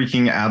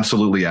freaking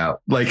absolutely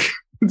out. Like,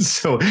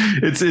 so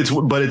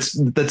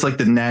that's like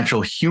the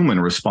natural human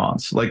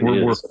response. Like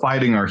we're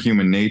fighting our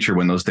human nature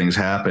when those things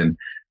happen.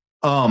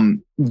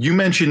 You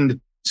mentioned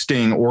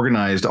staying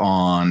organized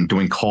on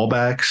doing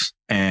callbacks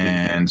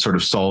and sort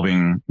of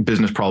solving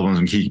business problems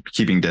and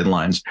keeping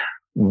deadlines.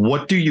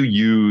 What do you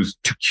use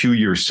to cue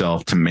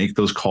yourself to make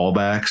those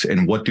callbacks?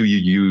 And what do you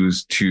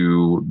use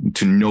to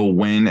know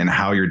when and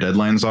how your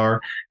deadlines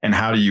are? And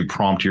how do you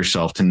prompt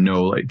yourself to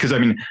know? Because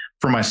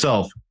for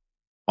myself,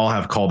 I'll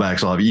have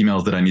callbacks, I'll have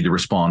emails that I need to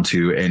respond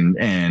to.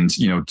 And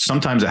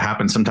sometimes it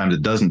happens, sometimes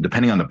it doesn't,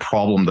 depending on the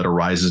problem that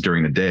arises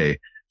during the day.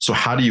 So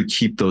how do you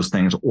keep those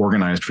things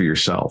organized for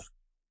yourself?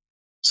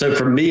 So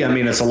for me,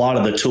 it's a lot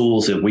of the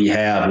tools that we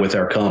have with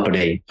our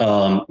company.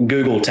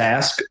 Google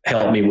Task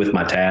helped me with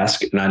my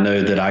task, and I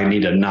know that I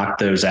need to knock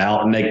those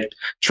out, and they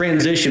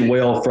transition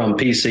well from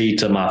PC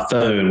to my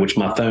phone, which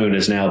my phone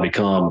has now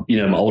become,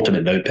 my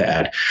ultimate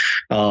notepad.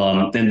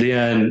 And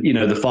then,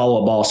 the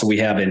follow-up boss that we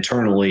have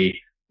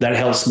internally, that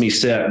helps me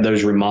set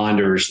those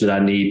reminders that I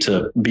need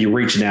to be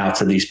reaching out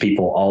to these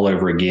people all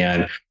over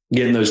again,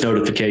 getting those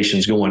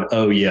notifications going.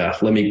 Oh yeah,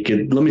 let me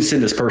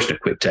send this person a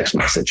quick text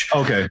message.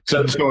 Okay.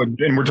 So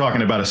and we're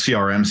talking about a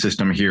CRM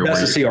system here.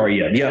 That's a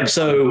CRM. Yeah.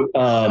 So,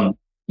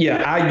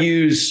 I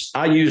use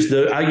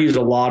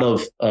a lot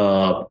of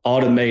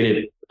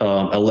automated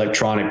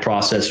electronic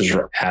processors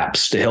or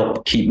apps to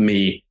help keep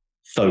me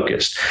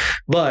focused.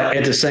 But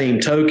at the same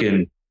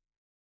token,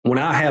 when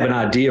I have an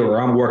idea or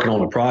I'm working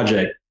on a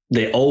project,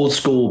 the old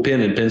school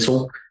pen and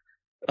pencil,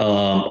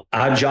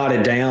 I jot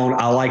it down.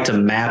 I like to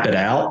map it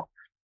out.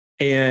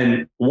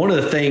 And one of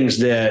the things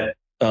that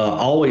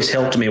always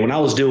helped me when I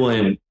was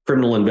doing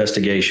criminal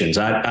investigations,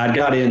 I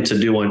got into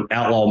doing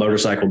outlaw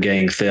motorcycle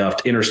gang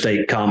theft,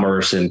 interstate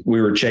commerce, and we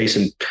were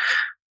chasing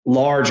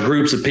large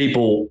groups of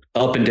people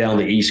up and down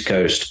the East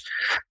Coast.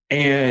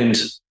 And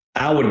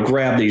I would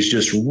grab these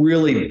just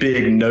really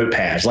big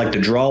notepads, like the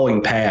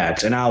drawing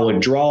pads, and I would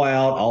draw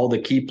out all the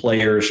key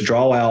players,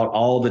 draw out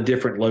all the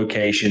different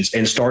locations,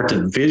 and start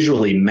to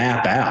visually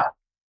map out,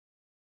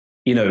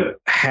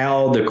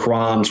 how the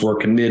crimes were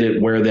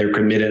committed, where they're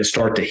committed, and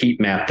start to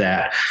heat map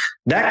that.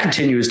 That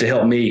continues to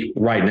help me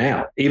right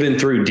now, even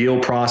through deal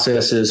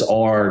processes,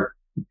 or,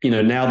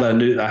 now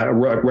that I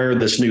wear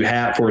this new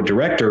hat for a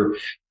director,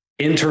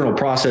 internal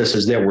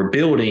processes that we're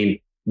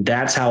building.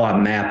 that's how I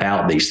map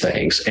out these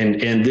things.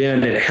 And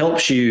then it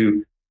helps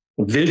you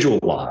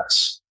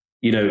visualize,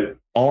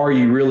 are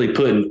you really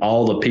putting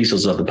all the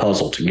pieces of the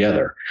puzzle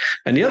together?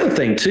 And the other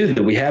thing too,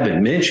 that we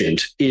haven't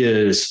mentioned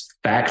is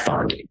fact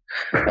finding.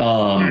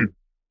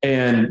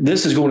 And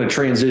this is going to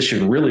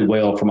transition really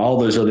well from all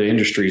those other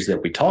industries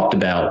that we talked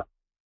about,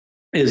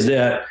 is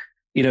that,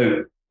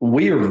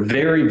 we are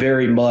very,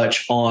 very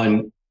much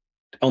on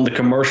the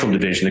commercial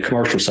division, the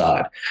commercial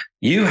side.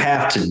 You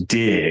have to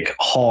dig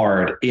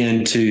hard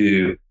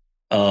into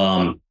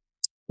the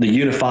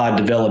unified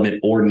development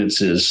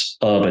ordinances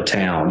of a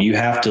town. You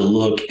have to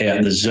look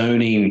at the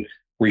zoning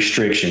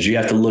restrictions. You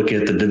have to look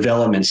at the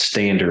development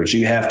standards.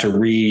 You have to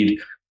read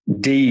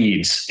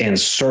deeds and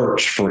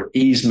search for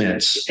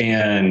easements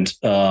and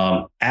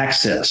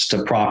access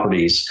to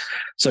properties.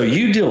 So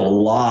you do a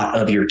lot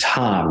of your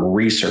time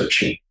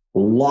researching. A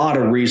lot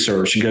of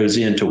research goes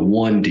into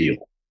one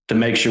deal to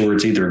make sure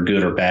it's either a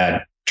good or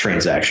bad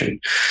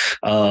transaction.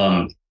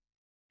 And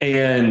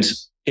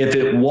if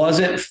it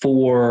wasn't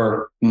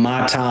for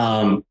my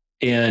time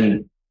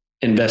in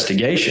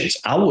investigations,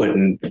 I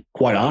wouldn't,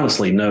 quite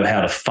honestly, know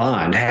how to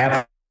find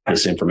half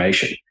this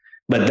information.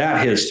 But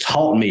that has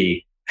taught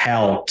me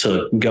how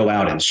to go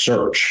out and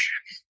search.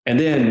 And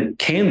then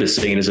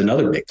canvassing is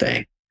another big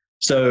thing.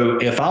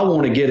 So if I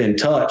want to get in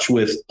touch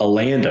with a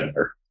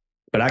landowner,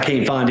 but I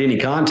can't find any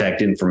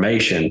contact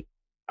information,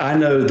 I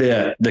know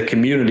that the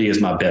community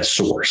is my best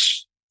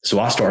source.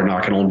 So I start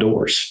knocking on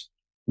doors,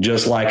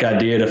 just like I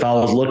did if I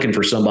was looking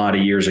for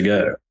somebody years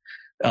ago.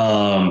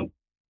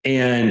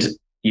 And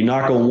you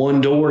knock on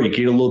one door, you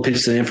get a little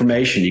piece of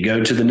information. You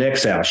go to the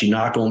next house, you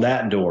knock on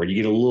that door, you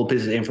get a little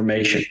piece of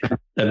information.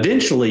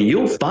 Eventually,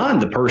 you'll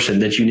find the person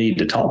that you need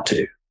to talk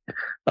to.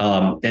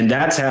 And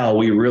that's how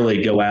we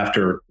really go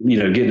after,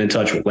 getting in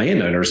touch with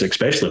landowners,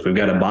 especially if we've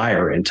got a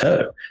buyer in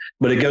tow.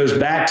 But it goes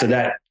back to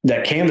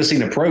that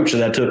canvassing approach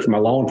that I took from my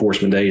law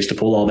enforcement days to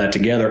pull all that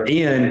together,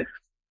 and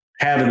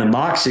having the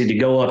moxie to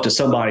go up to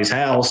somebody's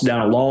house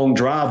down a long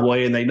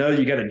driveway and they know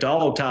you got a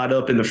dog tied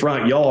up in the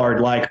front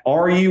yard. Like,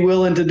 are you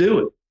willing to do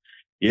it?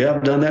 Yeah,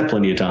 I've done that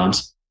plenty of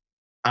times.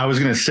 I was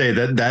going to say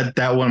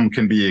that one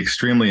can be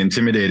extremely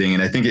intimidating.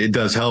 And I think it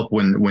does help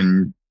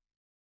when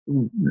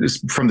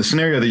from the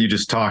scenario that you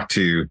just talked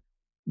to,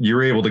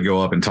 you're able to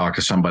go up and talk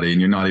to somebody and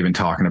you're not even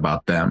talking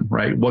about them,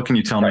 right? What can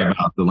you tell me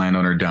about the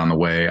landowner down the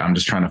way? I'm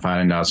just trying to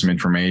find out some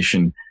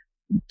information.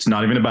 It's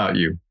not even about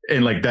you.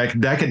 And like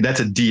that's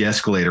a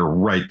de-escalator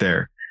right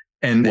there.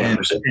 And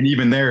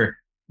even there,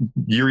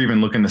 you're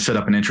even looking to set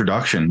up an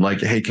introduction.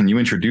 Like, hey, can you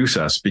introduce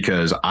us?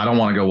 Because I don't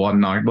want to go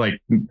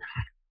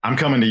I'm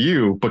coming to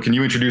you, but can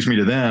you introduce me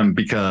to them?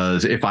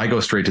 Because if I go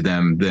straight to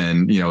them,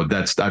 then,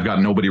 I've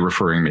got nobody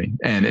referring me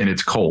and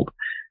it's cold.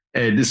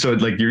 And so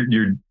like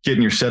you're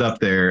getting your setup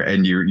there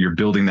and you're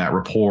building that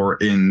rapport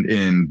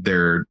in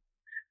their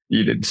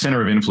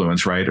center of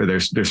influence, right? Or their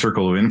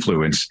circle of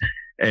influence.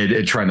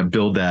 And trying to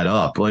build that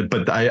up.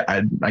 But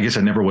I guess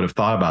I never would have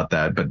thought about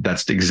that, but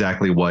that's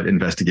exactly what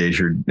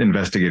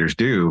investigators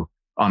do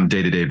on a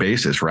day-to-day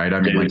basis, right? I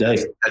mean,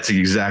 that's the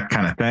exact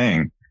kind of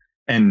thing.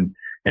 And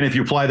if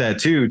you apply that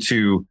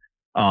to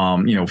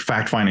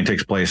fact finding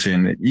takes place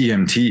in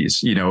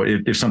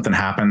EMTs. If something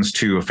happens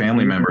to a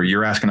family member,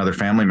 you're asking other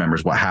family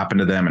members what happened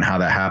to them and how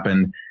that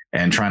happened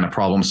and trying to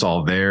problem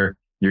solve there.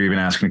 You're even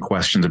asking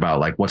questions about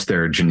like, what's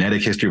their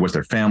genetic history? What's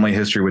their family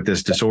history with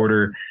this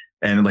disorder?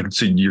 And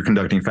so you're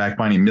conducting fact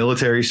finding.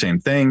 Military, same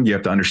thing. You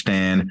have to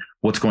understand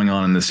what's going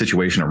on in the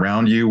situation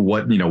around you.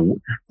 What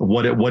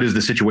is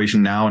the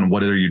situation now, and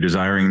what are you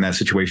desiring that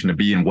situation to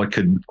be, and what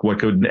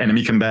could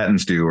enemy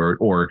combatants do,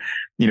 or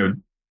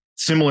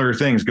similar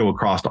things go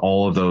across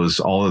all of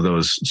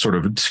those sort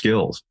of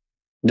skills.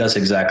 That's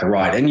exactly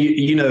right.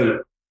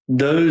 And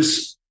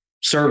those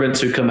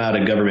servants who come out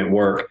of government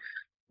work,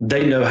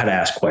 they know how to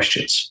ask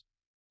questions.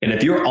 And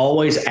if you're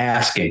always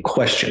asking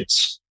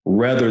questions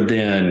rather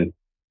than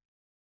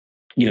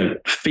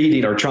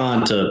feeding or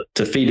trying to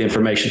feed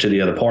information to the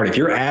other party, if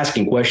you're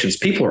asking questions,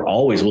 people are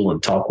always willing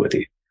to talk with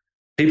you.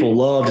 People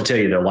love to tell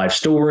you their life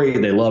story.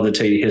 They love to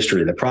tell you the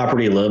history of the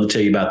property. They love to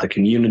tell you about the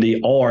community,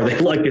 or they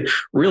like to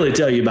really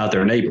tell you about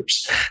their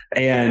neighbors.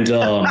 And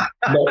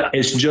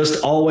it's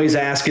just always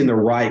asking the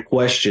right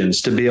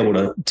questions to be able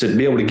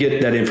to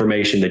get that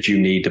information that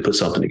you need to put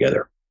something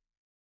together.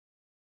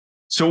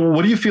 So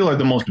what do you feel are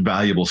the most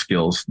valuable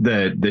skills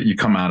that you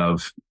come out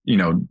of,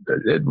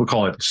 we'll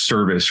call it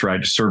service,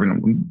 right?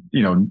 Serving,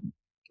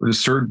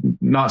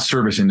 not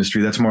service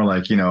industry. That's more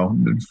like,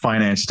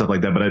 finance, stuff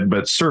like that,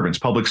 but servants,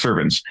 public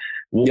servants.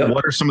 Yep.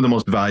 What are some of the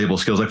most valuable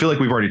skills? I feel like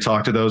we've already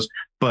talked to those,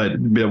 but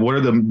what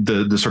are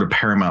the sort of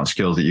paramount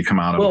skills that you come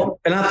out of? Well,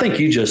 and I think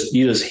you just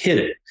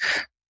hit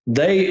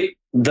it.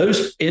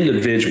 Those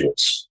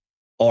individuals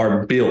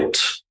are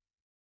built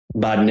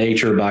by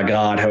nature, by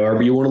God,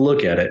 however you want to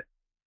look at it,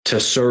 to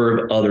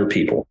serve other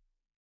people.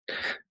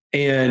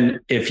 And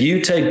if you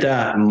take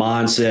that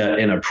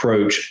mindset and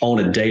approach on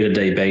a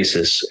day-to-day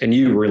basis, and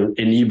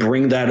you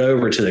bring that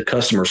over to the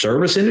customer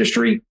service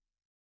industry,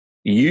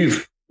 you're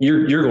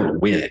going to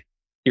win.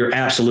 You're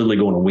absolutely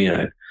going to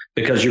win.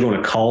 because you're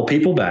going to call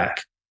people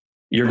back.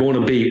 You're going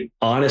to be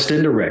honest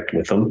and direct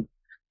with them.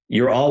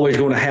 You're always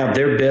going to have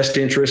their best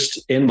interest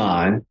in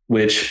mind,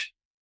 which,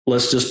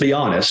 let's just be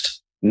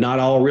honest, not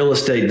all real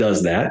estate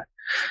does that.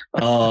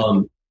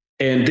 And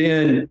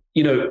then,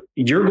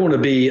 you're going to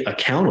be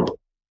accountable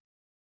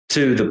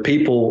to the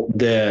people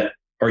that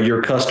are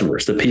your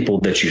customers, the people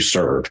that you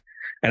serve.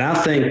 And I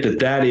think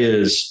that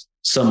is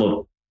some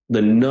of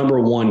the number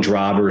one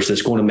drivers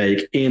that's going to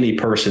make any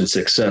person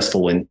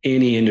successful in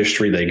any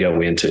industry they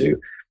go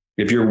into.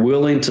 If you're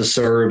willing to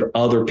serve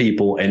other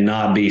people and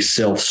not be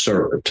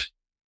self-served,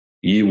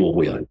 you will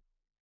win.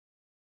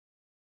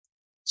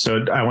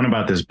 So I went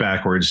about this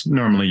backwards.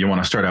 Normally you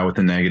want to start out with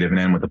the negative and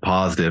end with the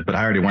positive, but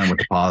I already went with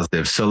the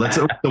positive. So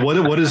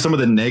what is some of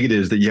the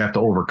negatives that you have to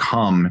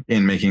overcome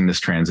in making this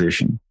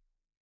transition?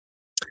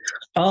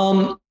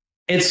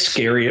 It's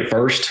scary at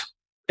first.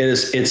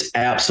 It's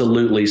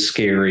absolutely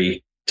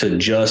scary to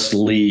just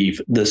leave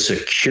the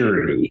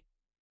security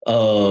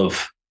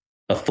of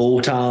a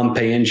full-time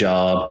paying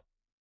job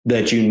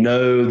that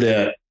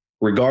that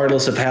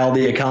regardless of how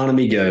the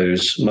economy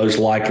goes, most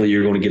likely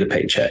you're going to get a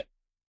paycheck.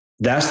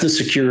 That's the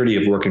security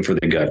of working for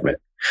the government.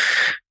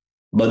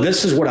 But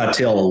this is what I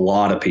tell a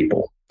lot of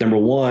people. Number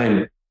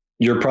one,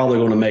 you're probably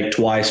going to make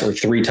twice or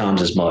three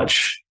times as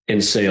much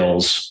in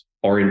sales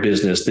or in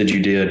business that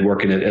you did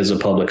working as a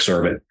public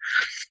servant.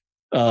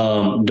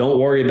 Don't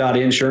worry about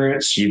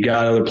insurance. You've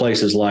got other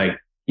places like,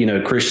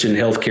 Christian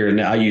healthcare.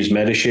 Now I use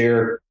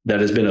MediShare.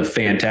 That has been a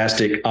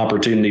fantastic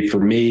opportunity for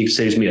me.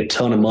 Saves me a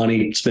ton of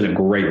money. It's been a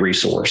great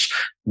resource.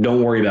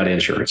 Don't worry about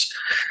insurance.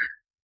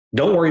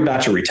 Don't worry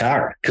about your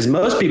retirement, because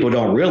most people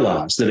don't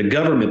realize that a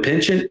government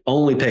pension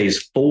only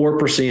pays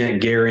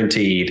 4%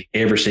 guaranteed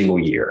every single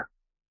year.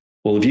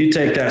 Well, if you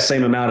take that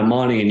same amount of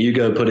money and you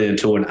go put it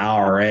into an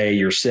IRA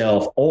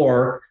yourself,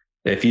 or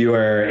if you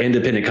are an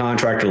independent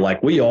contractor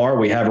like we are,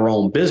 we have our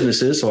own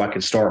businesses, so I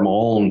can start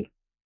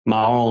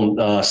my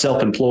own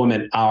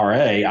self-employment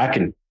IRA. I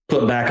can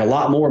put back a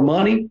lot more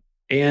money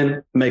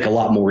and make a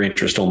lot more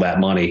interest on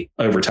that money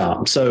over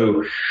time.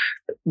 So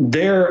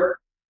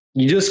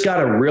you just got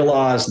to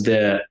realize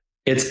that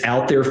it's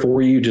out there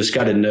for you. Just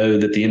got to know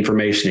that the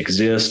information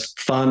exists.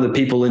 Find the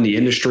people in the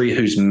industry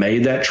who's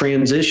made that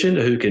transition,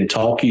 who can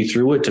talk you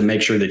through it to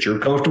make sure that you're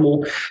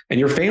comfortable and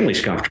your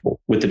family's comfortable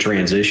with the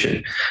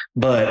transition.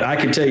 But I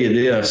can tell you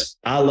this,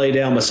 I lay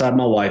down beside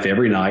my wife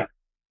every night.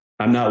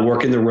 I'm not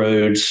working the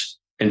roads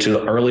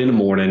until early in the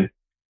morning.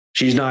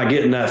 She's not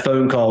getting that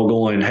phone call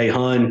going, "Hey,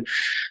 hon,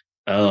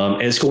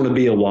 it's going to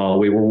be a while.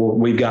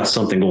 We've got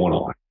something going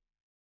on."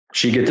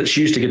 She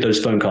used to get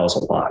those phone calls a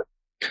lot.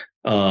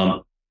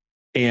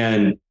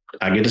 And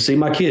I get to see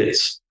my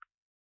kids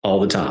all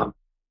the time.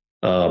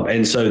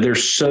 And so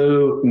there's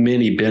so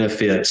many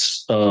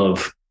benefits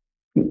of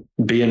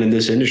being in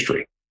this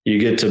industry. You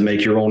get to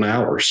make your own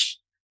hours,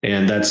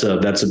 and that's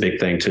a big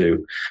thing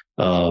too.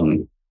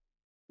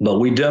 But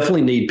we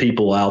definitely need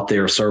people out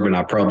there serving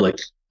our public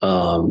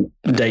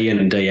day in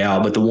and day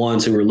out. But the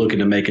ones who are looking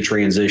to make a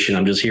transition,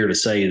 I'm just here to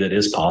say that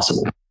it's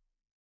possible.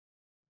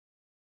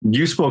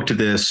 You spoke to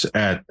this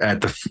at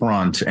the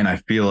front, and I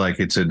feel like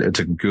it's a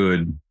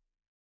good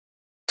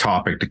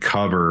topic to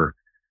cover,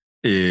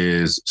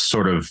 is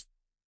sort of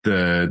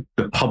the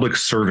public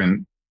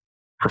servant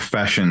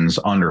professions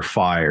under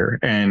fire.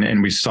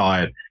 And we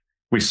saw it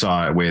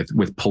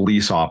with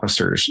police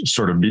officers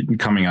sort of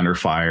coming under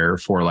fire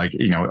for, like,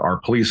 our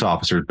police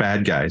officers,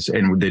 bad guys,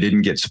 and they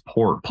didn't get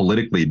support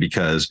politically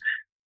because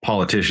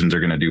politicians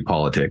are going to do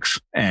politics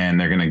and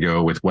they're going to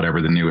go with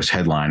whatever the newest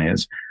headline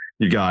is.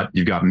 You've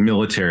got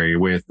military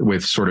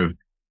with sort of,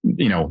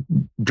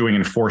 doing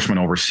enforcement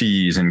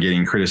overseas and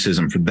getting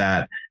criticism for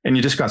that. And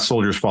you just got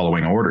soldiers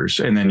following orders.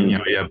 And then, you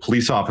have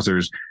police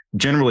officers,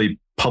 generally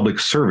public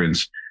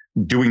servants,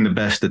 doing the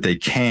best that they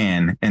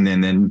can, and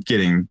then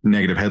getting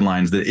negative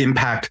headlines that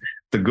impact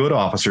the good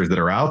officers that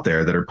are out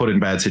there that are put in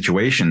bad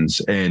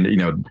situations. And,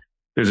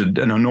 there's an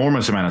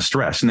enormous amount of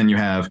stress. And then you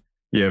have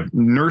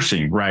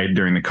nursing, right?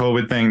 During the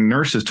COVID thing,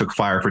 nurses took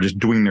fire for just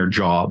doing their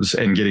jobs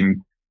and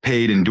getting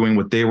paid and doing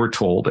what they were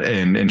told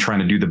and trying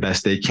to do the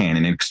best they can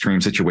in an extreme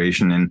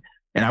situation. And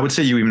I would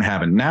say you even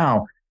have it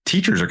now.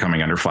 Teachers are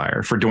coming under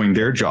fire for doing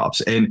their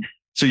jobs. And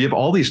so you have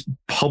all these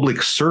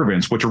public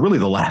servants, which are really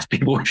the last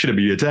people we should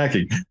be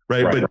attacking,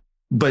 right?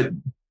 But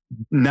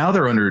now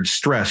they're under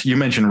stress. You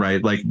mentioned,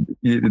 right, like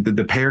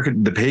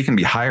the pay can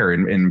be higher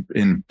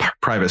in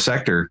private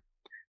sector.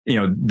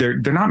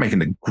 They're not making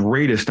the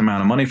greatest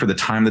amount of money for the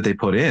time that they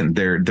put in.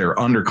 They're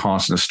under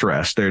constant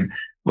stress. They're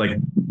like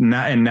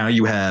now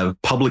you have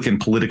public and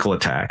political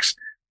attacks,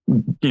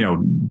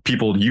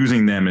 people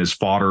using them as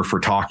fodder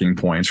for talking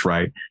points,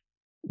 right?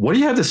 What do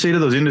you have to say to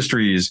those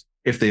industries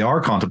if they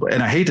are contemplating?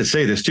 And I hate to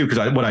say this too,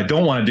 because what I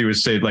don't want to do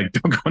is say, like,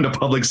 don't go into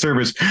public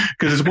service,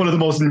 because it's one of the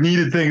most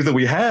needed things that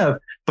we have.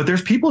 But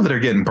there's people that are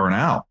getting burnt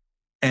out.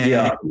 And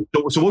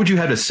so what would you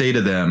have to say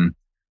to them,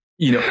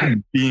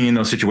 being in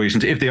those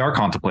situations if they are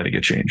contemplating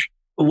a change?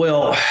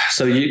 Well,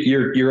 so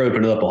you're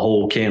opening up a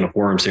whole can of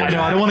worms here. I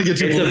know. I don't want to get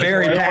too. It's a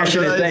very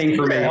passionate thing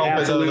for me.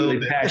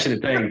 Absolutely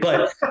passionate thing.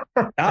 But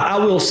I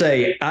will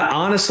say,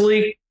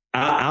 honestly,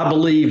 I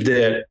believe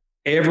that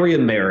every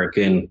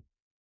American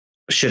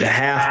should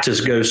have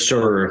to go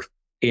serve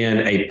in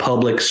a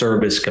public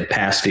service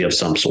capacity of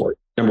some sort.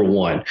 Number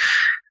one,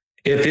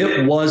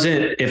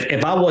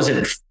 if I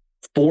wasn't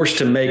forced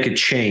to make a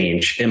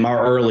change in my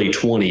early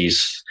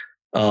 20s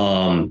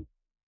out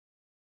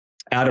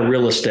of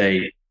real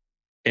estate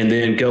and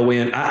then go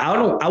in,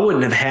 I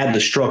wouldn't have had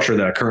the structure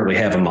that I currently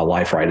have in my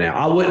life right now.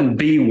 I wouldn't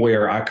be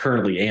where I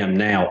currently am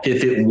now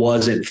if it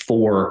wasn't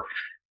for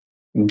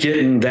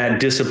getting that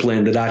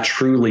discipline that I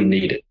truly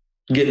needed,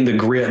 getting the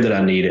grit that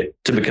I needed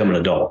to become an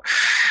adult.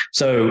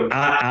 So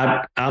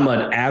I'm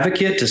an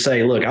advocate to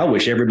say, look, I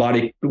wish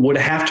everybody would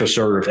have to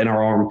serve in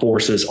our armed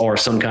forces or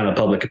some kind of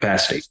public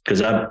capacity,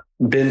 because I've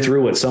been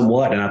through it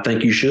somewhat, and I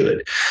think you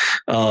should.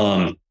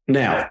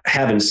 Now,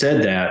 having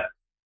said that,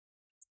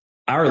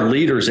 our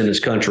leaders in this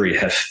country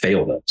have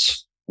failed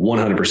us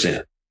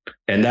 100%.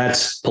 And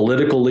that's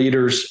political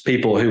leaders,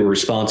 people who are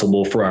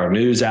responsible for our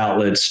news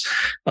outlets,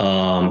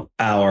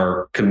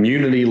 our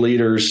community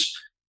leaders.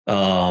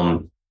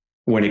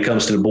 When it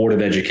comes to the Board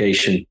of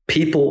Education,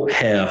 people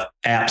have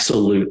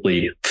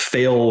absolutely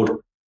failed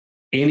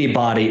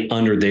anybody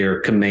under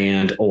their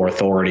command or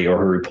authority or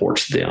who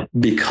reports to them,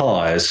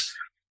 because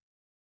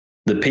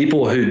the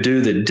people who do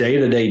the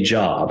day-to-day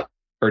job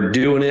are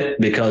doing it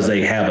because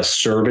they have a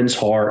servant's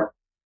heart,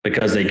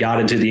 because they got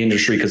into the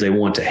industry because they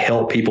want to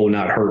help people,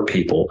 not hurt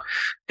people.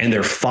 And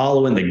they're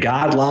following the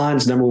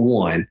guidelines, number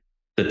one,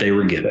 that they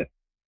were given.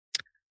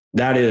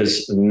 That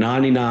is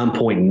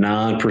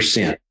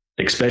 99.9%.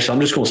 Especially, I'm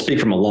just going to speak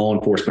from a law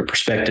enforcement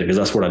perspective because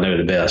that's what I know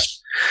the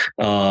best.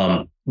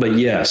 But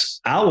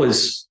yes, I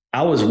was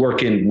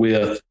working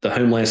with the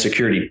Homeland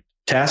Security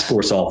Task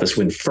Force Office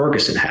when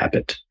Ferguson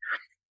happened.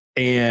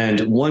 And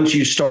once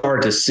you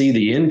started to see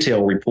the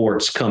intel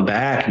reports come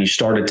back and you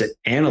started to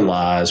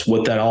analyze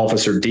what that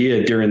officer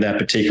did during that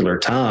particular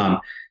time,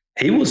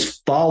 he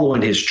was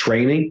following his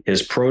training,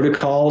 his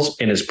protocols,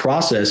 and his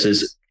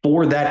processes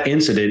for that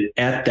incident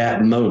at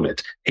that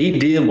moment. He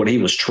did what he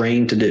was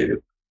trained to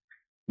do.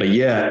 But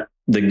yet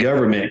the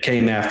government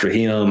came after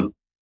him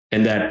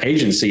and that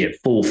agency at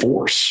full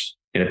force.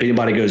 And if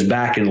anybody goes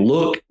back and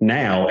look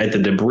now at the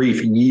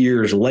debrief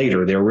years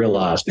later, they'll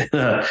realize,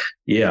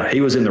 yeah,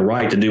 he was in the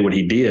right to do what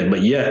he did.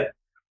 But yet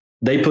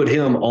they put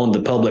him on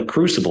the public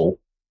crucible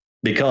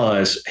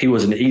because he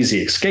was an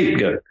easy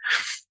scapegoat.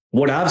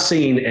 What I've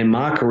seen in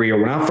my career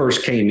when I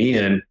first came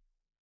in,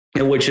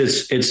 and which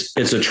is it's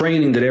a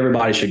training that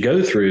everybody should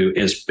go through,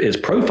 is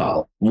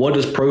profiling. What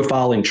does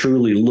profiling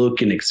truly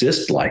look and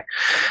exist like?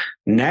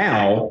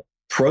 Now,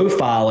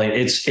 profiling,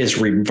 it's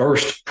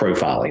reversed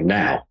profiling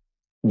now,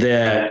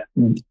 that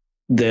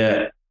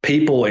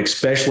people,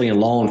 especially in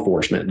law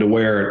enforcement, to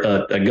wear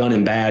a gun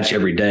and badge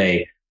every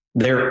day,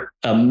 they're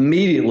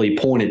immediately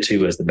pointed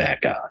to as the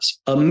bad guys,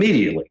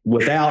 immediately,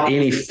 without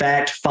any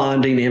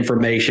fact-finding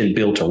information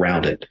built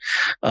around it.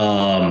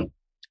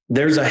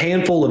 There's a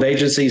handful of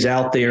agencies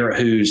out there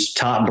whose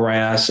top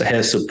brass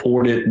has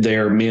supported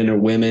their men or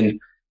women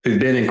who've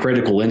been in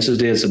critical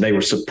incidents, and they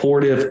were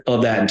supportive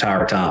of that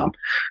entire time.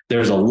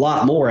 There's a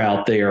lot more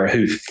out there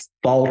who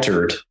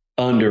faltered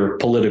under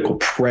political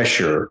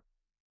pressure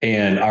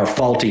and our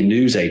faulty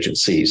news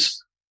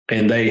agencies,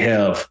 and they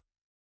have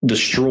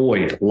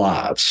destroyed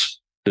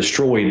lives,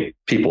 destroyed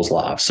people's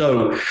lives.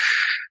 So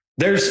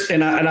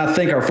and I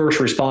think our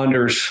first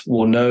responders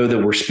will know that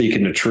we're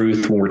speaking the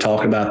truth when we're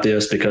talking about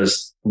this,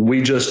 because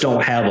we just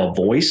don't have a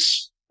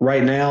voice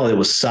right now. It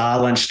was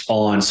silenced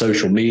on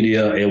social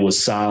media. It was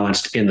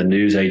silenced in the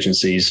news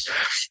agencies.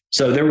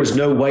 So there was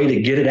no way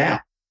to get it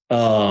out.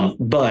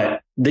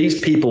 But these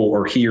people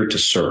are here to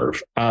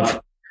serve. I've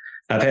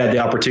had the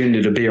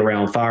opportunity to be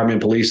around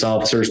firemen, police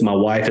officers. My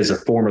wife is a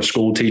former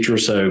school teacher,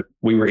 so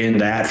we were in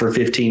that for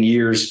 15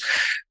 years.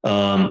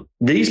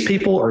 These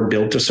people are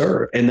built to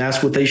serve, and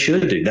that's what they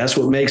should do. That's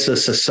what makes a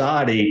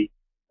society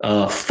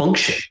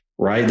function,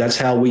 right? That's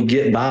how we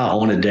get by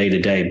on a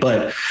day-to-day.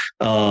 But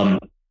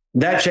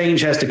that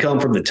change has to come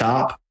from the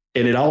top,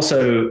 and it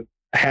also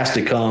has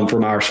to come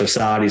from our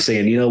society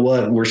saying, you know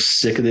what, we're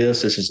sick of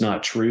this. This is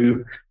not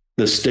true.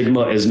 The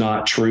stigma is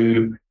not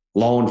true.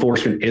 Law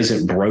enforcement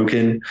isn't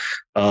broken.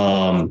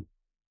 There's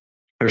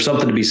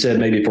something to be said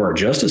maybe for our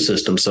justice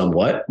system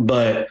somewhat,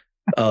 but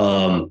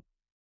the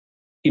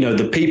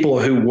people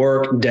who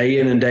work day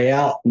in and day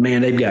out,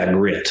 man, they've got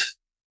grit.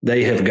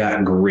 They have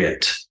got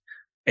grit,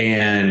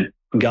 and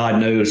God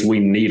knows we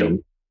need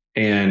them,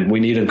 and we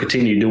need them to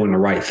continue doing the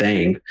right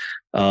thing.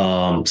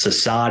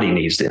 Society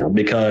needs them,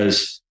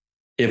 because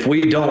if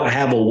we don't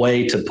have a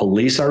way to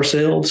police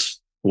ourselves,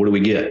 what do we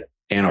get?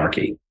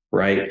 Anarchy,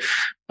 right?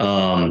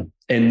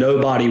 And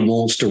nobody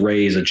wants to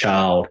raise a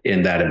child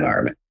in that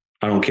environment.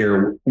 I don't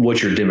care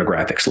what your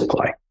demographics look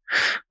like.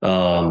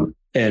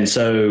 And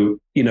so,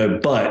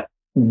 but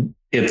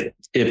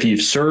if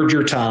you've served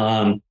your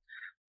time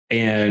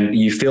and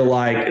you feel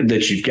like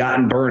that you've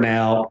gotten burnt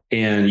out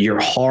and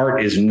your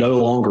heart is no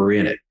longer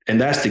in it.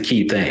 And that's the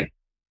key thing.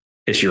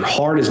 It's your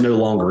heart is no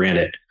longer in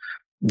it.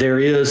 There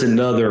is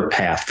another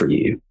path for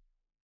you.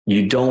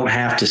 You don't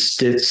have to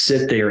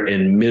sit there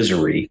in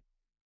misery,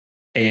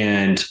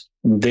 and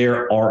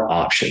there are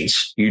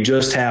options. You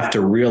just have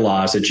to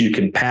realize that you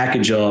can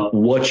package up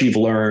what you've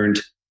learned,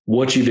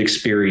 what you've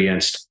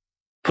experienced,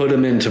 put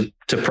them into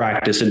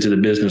practice into the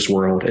business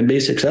world, and be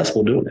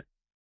successful doing it.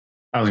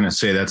 I was going to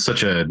say that's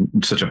such a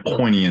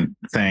poignant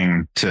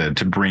thing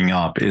to bring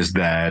up, is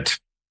that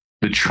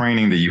the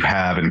training that you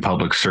have in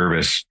public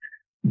service,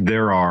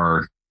 there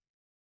are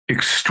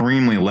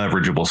extremely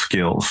leverageable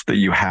skills that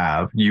you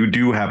have. You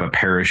do have a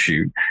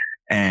parachute,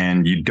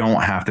 and you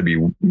don't have to be,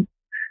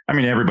 I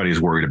mean,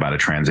 everybody's worried about a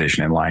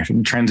transition in life,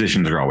 and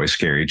transitions are always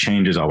scary.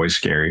 Change is always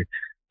scary,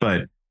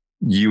 but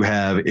you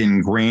have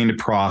ingrained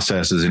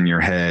processes in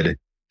your head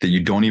that you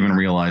don't even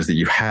realize that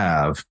you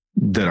have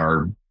that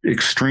are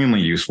extremely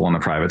useful in the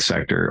private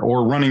sector,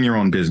 or running your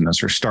own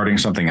business or starting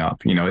something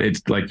up. You know,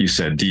 it's like you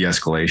said,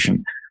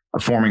 de-escalation,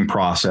 forming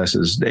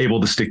processes,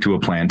 able to stick to a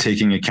plan,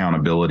 taking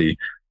accountability,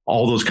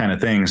 all those kind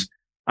of things.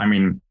 I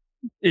mean,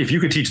 if you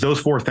could teach those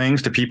 4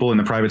 things to people in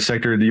the private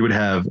sector, you would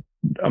have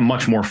a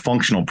much more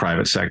functional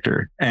private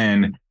sector.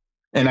 And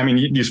I mean,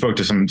 you spoke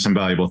to some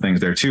valuable things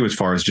there too, as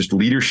far as just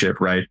leadership,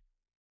 right?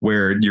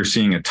 Where you're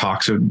seeing a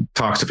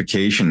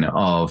toxification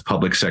of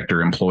public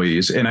sector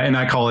employees. And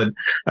I call it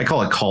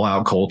call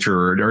out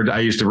culture, or I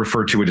used to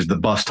refer to it as the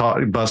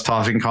bus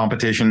tossing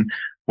competition,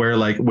 where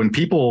like when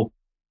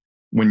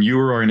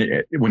you're in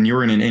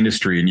an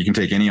industry, and you can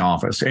take any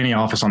office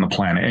on the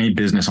planet, any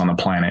business on the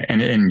planet,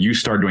 and you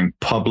start doing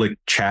public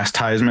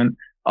chastisement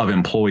of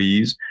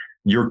employees,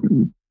 you're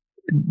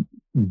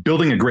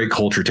building a great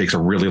culture takes a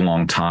really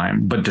long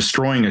time, but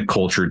destroying a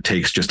culture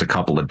takes just a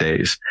couple of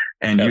days.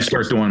 And you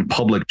start doing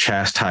public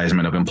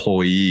chastisement of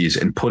employees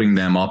and putting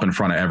them up in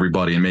front of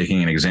everybody and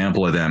making an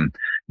example of them,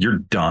 you're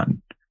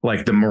done.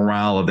 Like the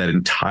morale of that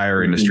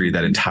entire industry,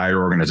 that entire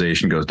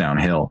organization goes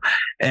downhill.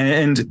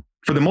 And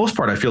for the most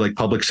part, I feel like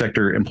public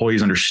sector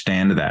employees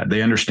understand that.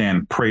 They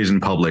understand praise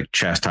in public,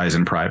 chastise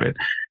in private,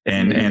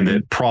 and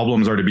that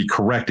problems are to be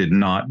corrected.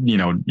 Not, you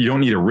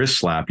don't need a wrist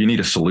slap, you need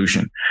a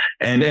solution.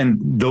 And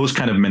those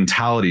kind of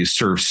mentalities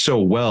serve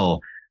so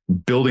well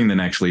building the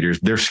next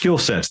leaders. They're skill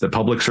sets that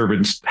public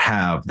servants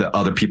have that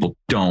other people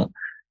don't,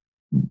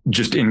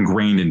 just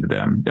ingrained into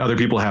them. Other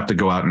people have to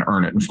go out and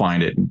earn it and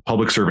find it. And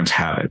public servants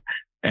have it.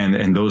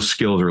 And those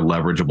skills are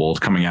leverageable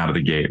coming out of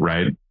the gate,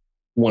 right?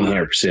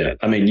 100%.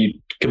 I mean, you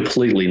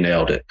completely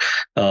nailed it.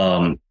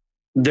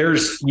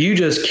 You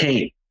just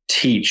can't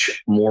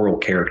teach moral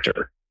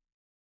character.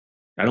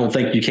 I don't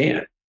think you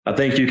can. I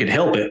think you can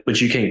help it,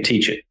 but you can't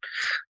teach it.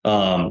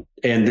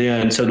 And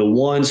then, so the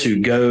ones who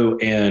go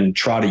and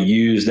try to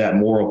use that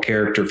moral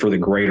character for the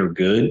greater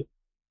good,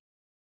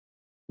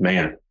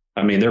 man,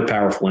 I mean, they're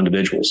powerful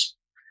individuals.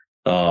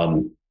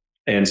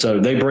 And so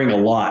they bring a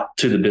lot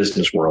to the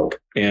business world,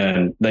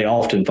 and they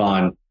often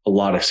find a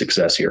lot of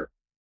success here.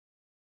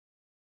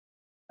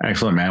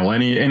 Excellent, man. Well,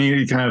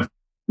 any kind of,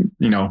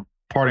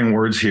 parting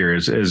words here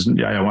is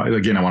I want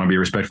to be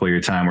respectful of your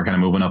time. We're kind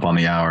of moving up on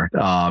the hour.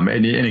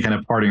 Any kind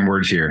of parting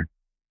words here?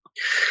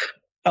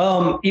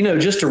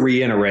 Just to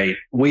reiterate,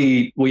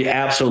 we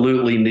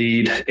absolutely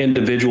need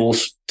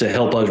individuals to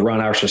help us run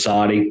our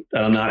society.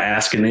 I'm not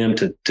asking them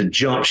to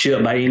jump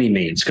ship by any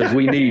means, because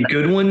we need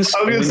good ones. I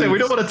was going to say, we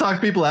don't want to talk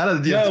people out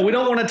of it. No, we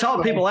don't want to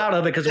talk people out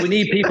of it, because we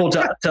need people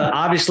to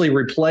obviously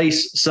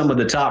replace some of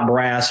the top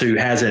brass who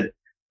hasn't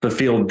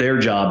fulfilled their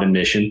job and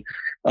mission.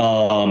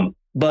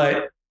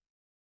 But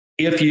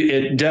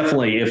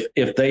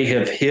if they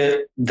have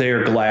hit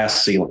their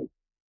glass ceiling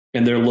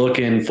and they're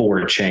looking for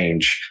a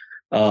change,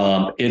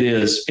 it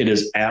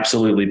is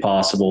absolutely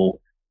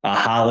possible. I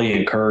highly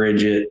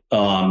encourage it.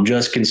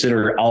 Just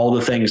consider all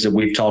the things that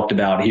we've talked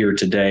about here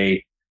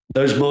today.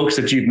 Those books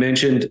that you've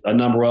mentioned, a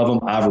number of them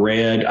I've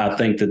read. I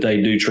think that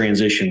they do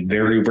transition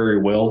very,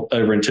 very well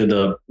over into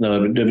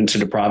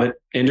the private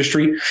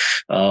industry.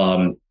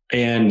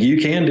 And you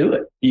can do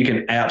it. You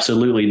can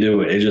absolutely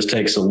do it. It just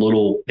takes a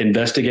little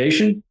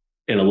investigation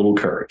and a little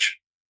courage.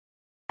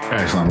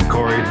 Excellent.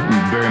 Corey,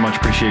 very much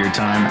appreciate your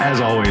time.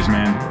 As always,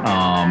 man,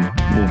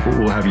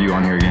 we'll have you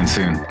on here again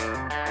soon.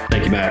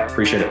 Thank you, Matt.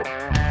 Appreciate it.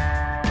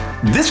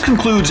 This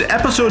concludes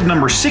episode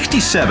number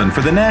 67 for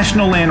the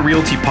National Land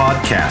Realty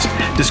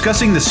Podcast,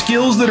 discussing the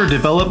skills that are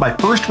developed by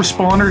first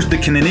responders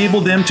that can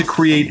enable them to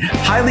create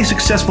highly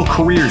successful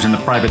careers in the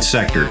private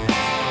sector.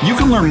 You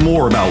can learn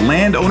more about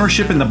land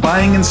ownership and the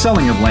buying and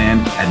selling of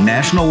land at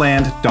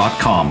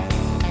nationalland.com.